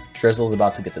 but Drizzle's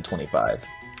about to get to 25.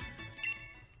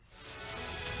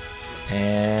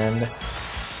 And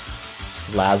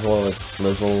Slazzle or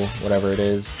Slizzle, whatever it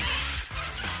is.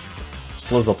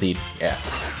 Slizzlepeep, yeah.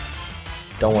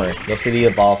 Don't worry, you'll see the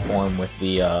evolve form with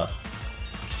the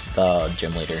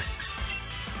gym leader.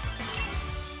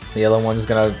 The other one's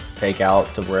gonna fake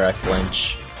out to where I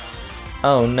flinch.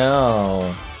 Oh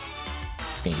no!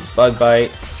 Just gonna use Bug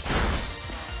Bite.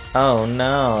 Oh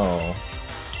no!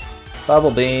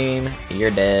 Bubble Beam,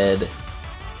 you're dead.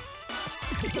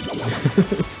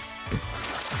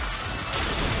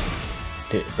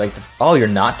 Dude, like, oh, you're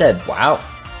not dead. Wow.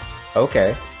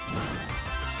 Okay.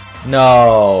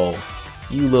 No,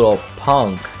 you little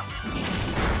punk.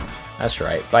 That's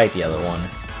right. Bite the other one.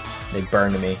 They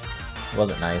burned me. It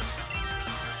wasn't nice.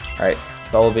 Alright.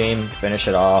 Bubble Beam. Finish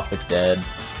it off. It's dead.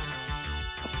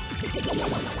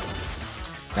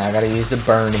 Now I gotta use the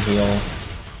burn heal.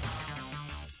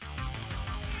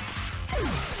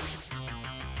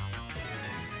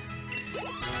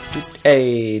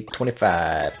 Hey,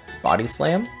 25. Body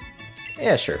Slam?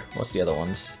 Yeah, sure. What's the other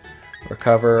ones?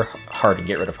 Recover, Harden.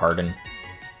 Get rid of Harden.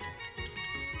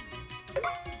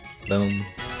 Boom.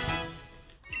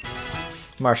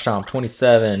 Marshtomp,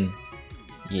 27.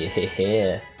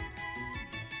 Yeah.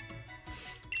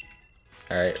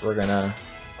 Alright, we're gonna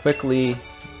quickly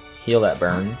heal that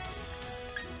burn.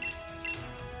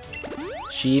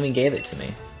 She even gave it to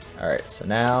me. Alright, so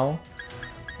now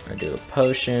I'm gonna do a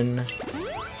potion.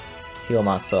 Heal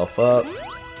myself up.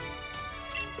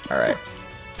 Alright.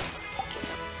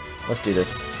 Let's do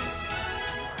this.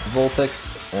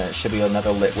 Vulpix, and it should be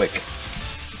another Litwick.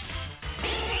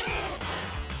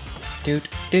 Doot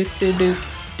doot doot doot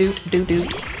doot doot doot.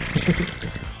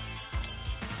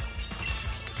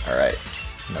 Alright.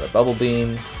 Another Bubble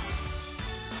Beam.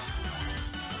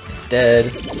 It's dead.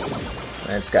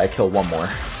 I just gotta kill one more.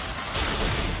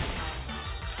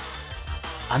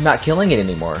 I'm not killing it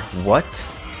anymore. What?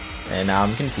 And now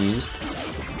I'm confused.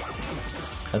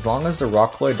 As long as the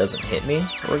Rockloid doesn't hit me,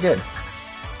 we're good.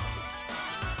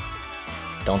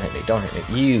 Don't hit me, don't hit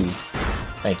me. You!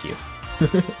 Thank you.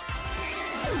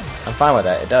 I'm fine with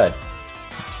that, it died.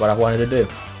 That's what I wanted to do.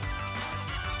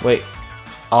 Wait.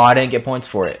 Oh, I didn't get points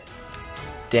for it.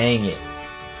 Dang it.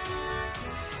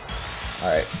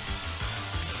 Alright.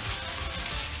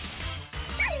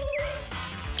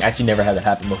 I actually never had that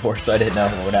happen before, so I didn't know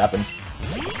what would happen.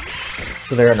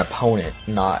 So they're an opponent,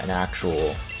 not an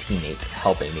actual teammate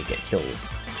helping me get kills.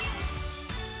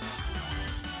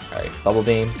 Alright, Bubble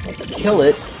Beam. Let's kill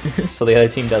it, so the other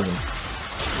team doesn't.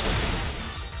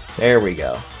 There we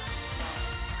go.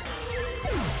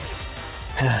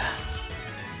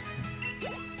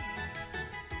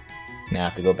 Now I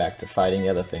have to go back to fighting the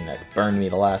other thing that burned me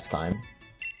the last time.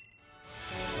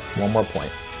 One more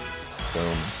point.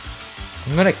 Boom.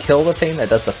 I'm gonna kill the thing that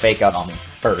does the fake out on me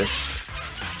first,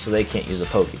 so they can't use a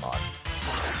Pokemon.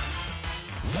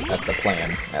 That's the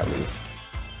plan, at least.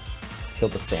 Let's kill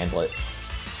the Sandlet.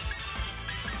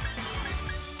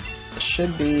 It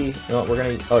should be... You know what, we're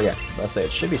gonna... Oh yeah, let's say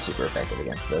it should be super effective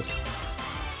against this.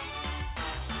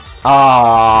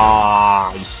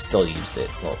 Ah, you still used it,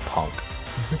 little punk.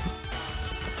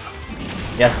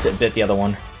 Yes, it bit the other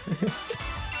one.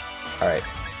 Alright.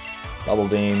 Bubble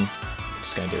Beam.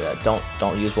 Just gonna do that.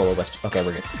 Don't use Will-O-Wisp. Okay,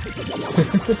 we're good.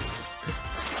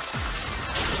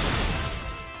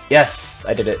 Yes!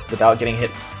 I did it without getting hit.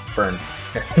 Burn.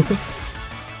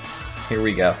 Here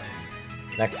we go.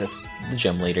 Next, it's the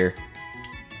gym leader.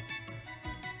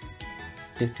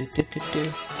 We're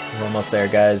almost there,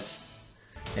 guys.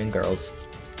 And girls.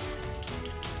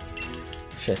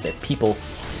 Should I say people?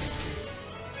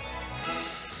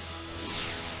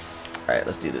 Alright,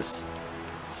 let's do this.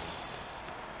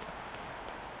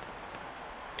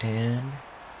 And...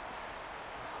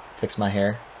 fix my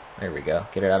hair. There we go.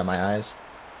 Get it out of my eyes.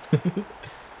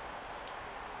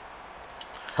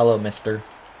 Hello, mister.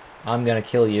 I'm gonna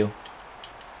kill you.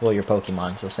 Well, you're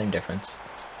Pokemon, so same difference.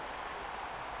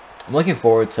 I'm looking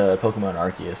forward to Pokemon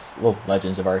Arceus. Well,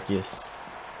 Legends of Arceus.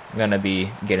 I'm gonna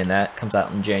be getting that. Comes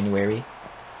out in January.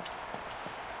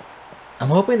 I'm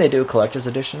hoping they do a collector's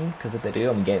edition, because if they do,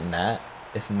 I'm getting that.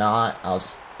 If not, I'll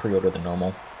just pre-order the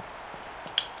normal.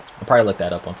 I'll probably look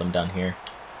that up once I'm done here.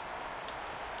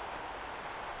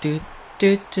 Okay,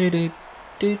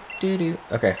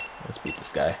 let's beat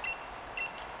this guy.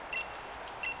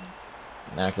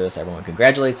 And after this, everyone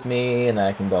congratulates me, and then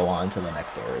I can go on to the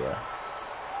next area.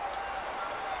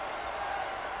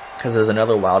 Because there's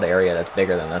another wild area that's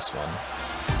bigger than this one.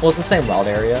 Well, it's the same wild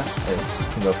area, as you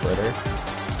can go further.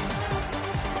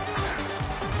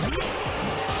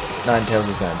 Ninetales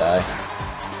is gonna die.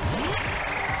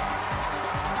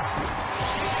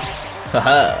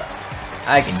 Haha!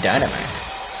 I can Dynamax.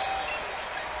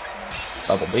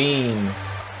 Bubble Beam.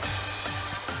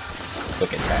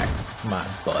 Quick attack. My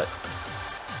butt.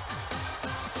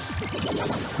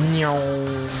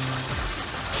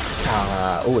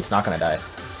 Oh, it's not gonna die.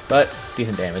 But,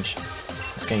 decent damage.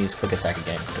 It's gonna use quick attack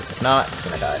again, because if not, it's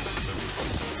gonna die.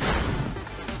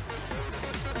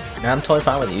 Now I'm totally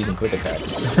fine with it using quick attack.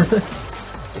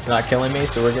 It's not killing me,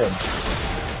 so we're good.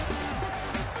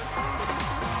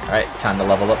 Alright, time to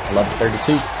level up to level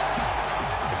 32.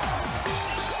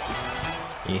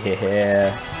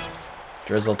 Yeah.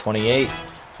 Drizzle 28.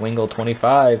 Wingull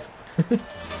 25.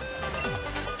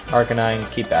 Arcanine,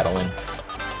 keep battling.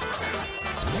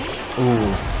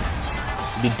 Ooh.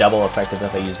 It'd be double effective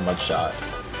if I use Mud Shot.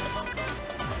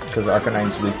 Because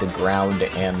Arcanine's weak to ground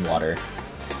and water.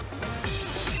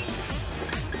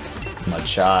 Mud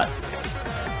Shot.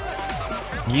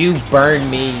 You burn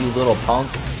me, you little punk.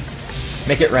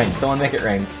 Make it rain. Someone make it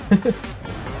rain.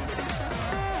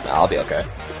 Nah, I'll be okay.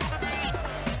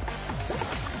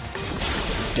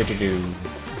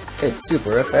 It's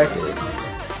super effective.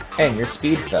 And your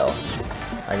speed fell.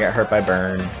 I got hurt by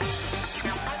burn.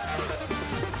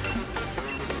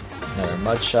 Another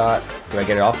Mud Shot. Do I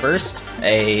get it off first?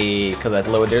 Hey, because I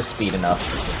lowered their speed enough.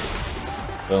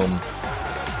 Boom.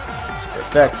 Super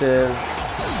effective.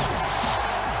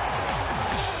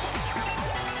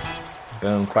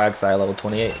 Boom. Quagsire level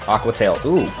 28. Aqua Tail.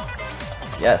 Ooh.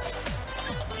 Yes.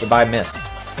 Goodbye, Mist.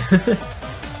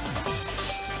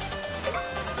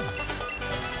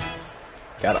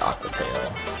 Got an Aqua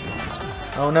Tail.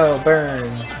 Oh no, burn!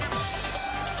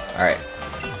 Alright.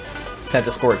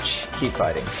 Centiskorch, keep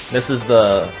fighting. This is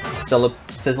the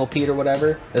Sizzlepede or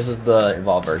whatever. This is the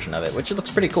evolved version of it, which it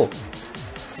looks pretty cool.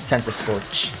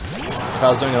 Centiskorch. If I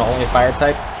was doing an only fire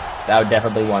type, that would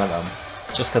definitely be one of them.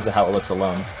 Just because of how it looks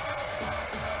alone.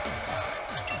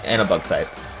 And a bug type.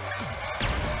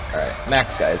 Alright,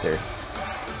 Max Geyser.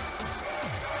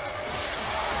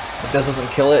 If this doesn't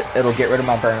kill it, it'll get rid of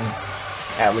my burn.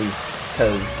 At least,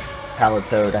 because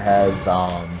Palatoad has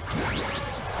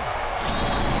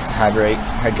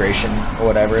hydration or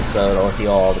whatever, so it'll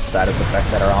heal all the status effects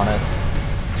that are on it.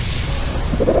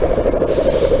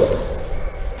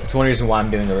 It's one reason why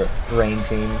I'm doing the rain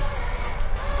team.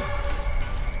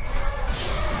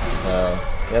 So,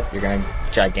 yep, you're gonna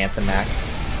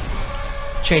Gigantamax.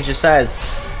 Change your size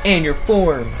and your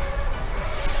form.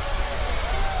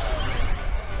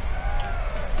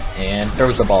 And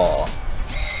throws the ball.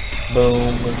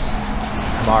 Boom.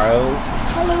 Tomorrow,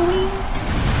 Halloween.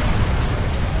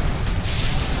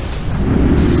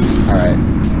 Alright,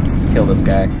 let's kill this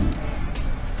guy.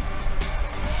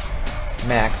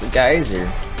 Max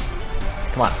Geyser.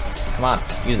 Come on, come on,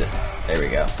 use it. There we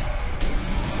go.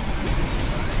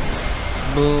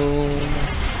 Boom.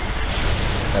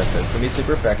 That's it. It's gonna be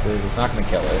super effective. It's not gonna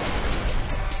kill it,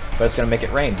 but it's gonna make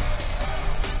it rain.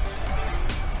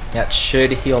 That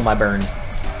should heal my burn.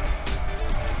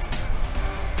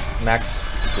 Max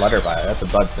Flutterby, that's a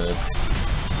bug move.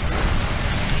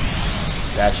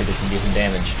 That should do some decent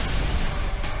damage.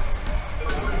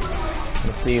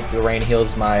 Let's see if the rain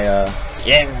heals my,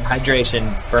 yeah,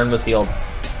 hydration. Burn was healed.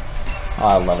 Oh,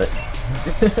 I love it.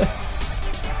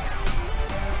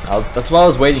 That's what I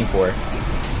was waiting for.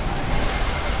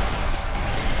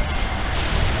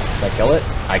 Did I kill it?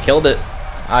 I killed it.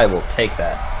 I will take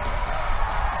that.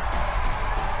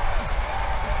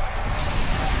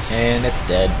 And it's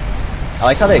dead. I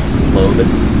like how they explode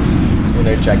when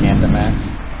they're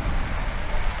Gigantamaxed.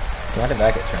 Why did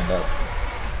that get turned up?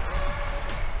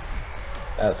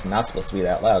 That's not supposed to be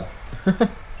that loud.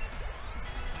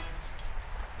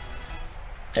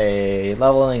 Hey,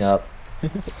 leveling up.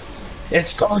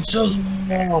 It's Godzilla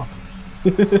now!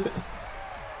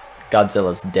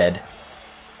 Godzilla's dead.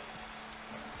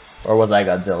 Or was I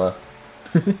Godzilla?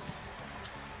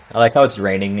 I like how it's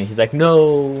raining and he's like,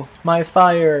 no, my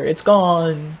fire, it's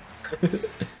gone.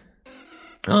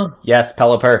 Yes,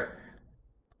 Pelipper.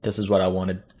 This is what I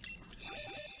wanted.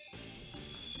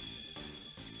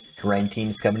 Rain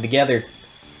team's coming together.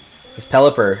 This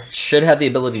Pelipper should have the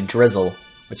ability Drizzle,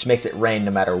 which makes it rain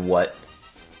no matter what.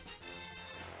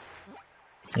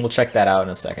 We'll check that out in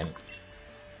a second.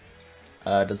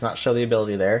 Does not show the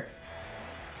ability there.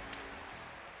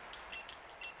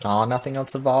 Oh, nothing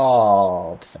else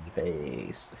evolved. Sunny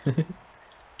face.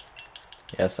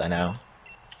 Yes, I know.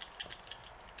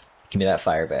 Give me that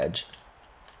fire badge.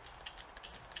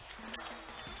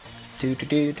 I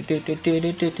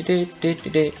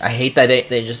hate that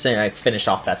they just say like finish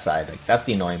off that side. Like, that's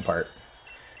the annoying part.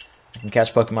 I can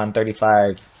catch Pokemon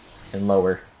 35 and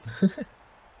lower.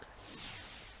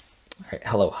 Alright,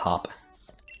 hello Hop.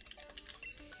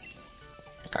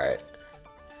 Alright.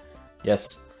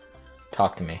 Yes.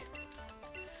 Talk to me.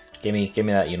 Give me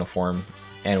that uniform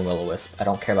and Will-O-Wisp. I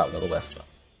don't care about Will-O-Wisp.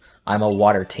 I'm a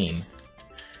water team.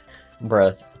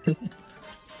 Bruh.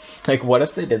 Like, what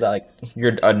if they did that, like,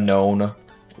 you're a known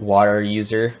water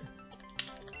user,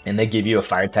 and they give you a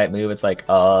fire type move, it's like,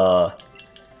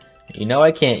 you know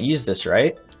I can't use this,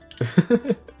 right?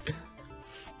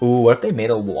 Ooh, what if they made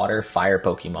a water-fire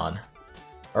Pokemon?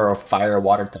 Or a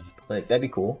fire-water type? Like, that'd be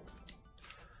cool.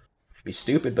 It'd be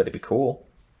stupid, but it'd be cool.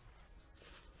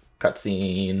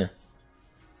 Cutscene.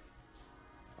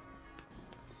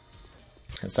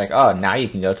 It's like, oh, now you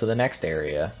can go to the next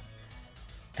area.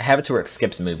 I have it to where it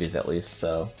skips movies at least,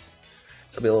 so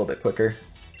it'll be a little bit quicker.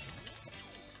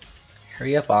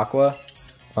 Hurry up, Aqua.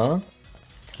 Huh?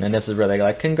 And this is where they're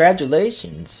like,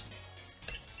 congratulations.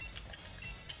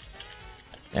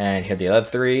 And here the other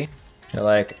three. They're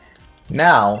like,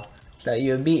 now that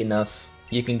you have beaten us,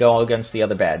 you can go against the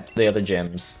other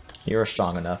gyms. You're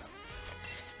strong enough.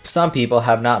 Some people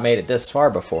have not made it this far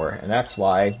before, and that's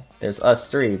why there's us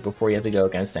three before you have to go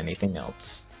against anything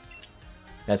else.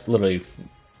 That's literally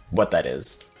what that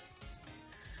is.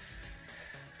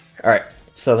 Alright,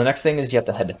 so the next thing is you have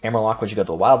to head to Hammerlock, which you go to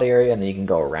the wild area, and then you can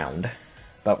go around.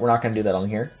 But we're not going to do that on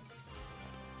here.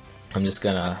 I'm just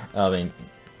gonna, I'm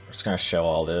just gonna show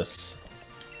all this.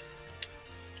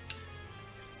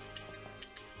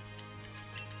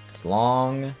 It's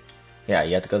long. Yeah,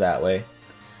 you have to go that way.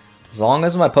 As long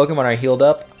as my Pokemon are healed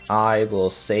up, I will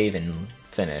save and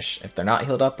finish. If they're not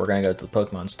healed up, we're gonna go to the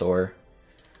Pokemon store.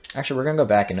 Actually, we're gonna go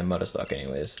back into Motostock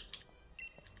anyways.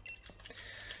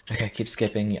 Okay, keep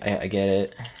skipping. I get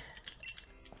it.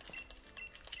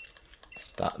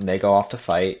 Stop. They go off to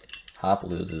fight. Hop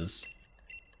loses.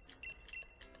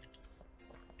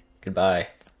 Goodbye.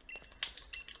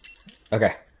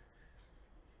 Okay.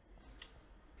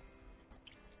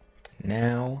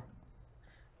 Now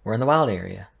we're in the wild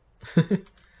area. Let's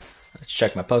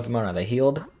check my Pokemon. Are they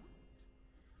healed?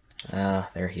 Ah,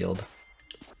 they're healed.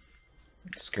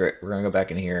 Screw it. We're gonna go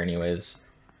back in here anyways.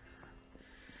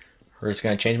 We're just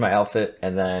gonna change my outfit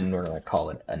and then we're gonna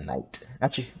call it a night.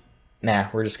 Actually, nah,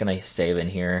 we're just gonna save in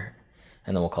here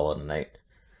and then we'll call it a night.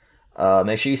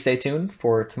 Make sure you stay tuned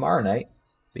for tomorrow night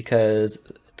because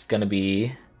it's gonna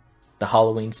be the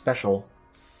Halloween special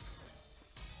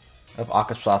of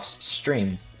Aquasoft's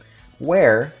stream,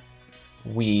 where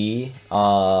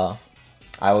I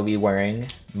will be wearing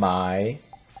my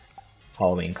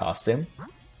Halloween costume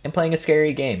and playing a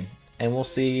scary game, and we'll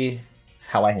see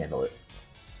how I handle it.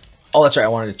 Oh, that's right, I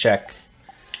wanted to check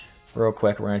real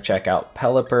quick. We're going to check out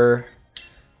Pelipper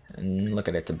and look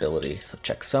at its ability. So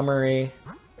check summary.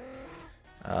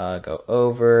 Go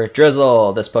over.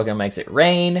 Drizzle! This Pokemon makes it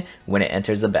rain when it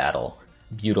enters a battle.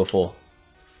 Beautiful.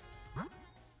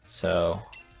 So,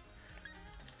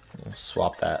 we'll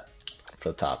swap that for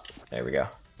the top. There we go.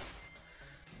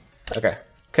 Okay.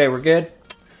 Okay, we're good.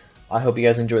 I hope you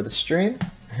guys enjoyed the stream.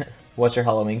 What's your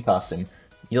Halloween costume?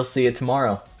 You'll see it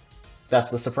tomorrow. That's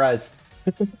the surprise.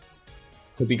 Hope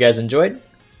you guys enjoyed.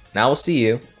 Now we'll see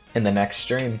you in the next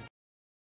stream.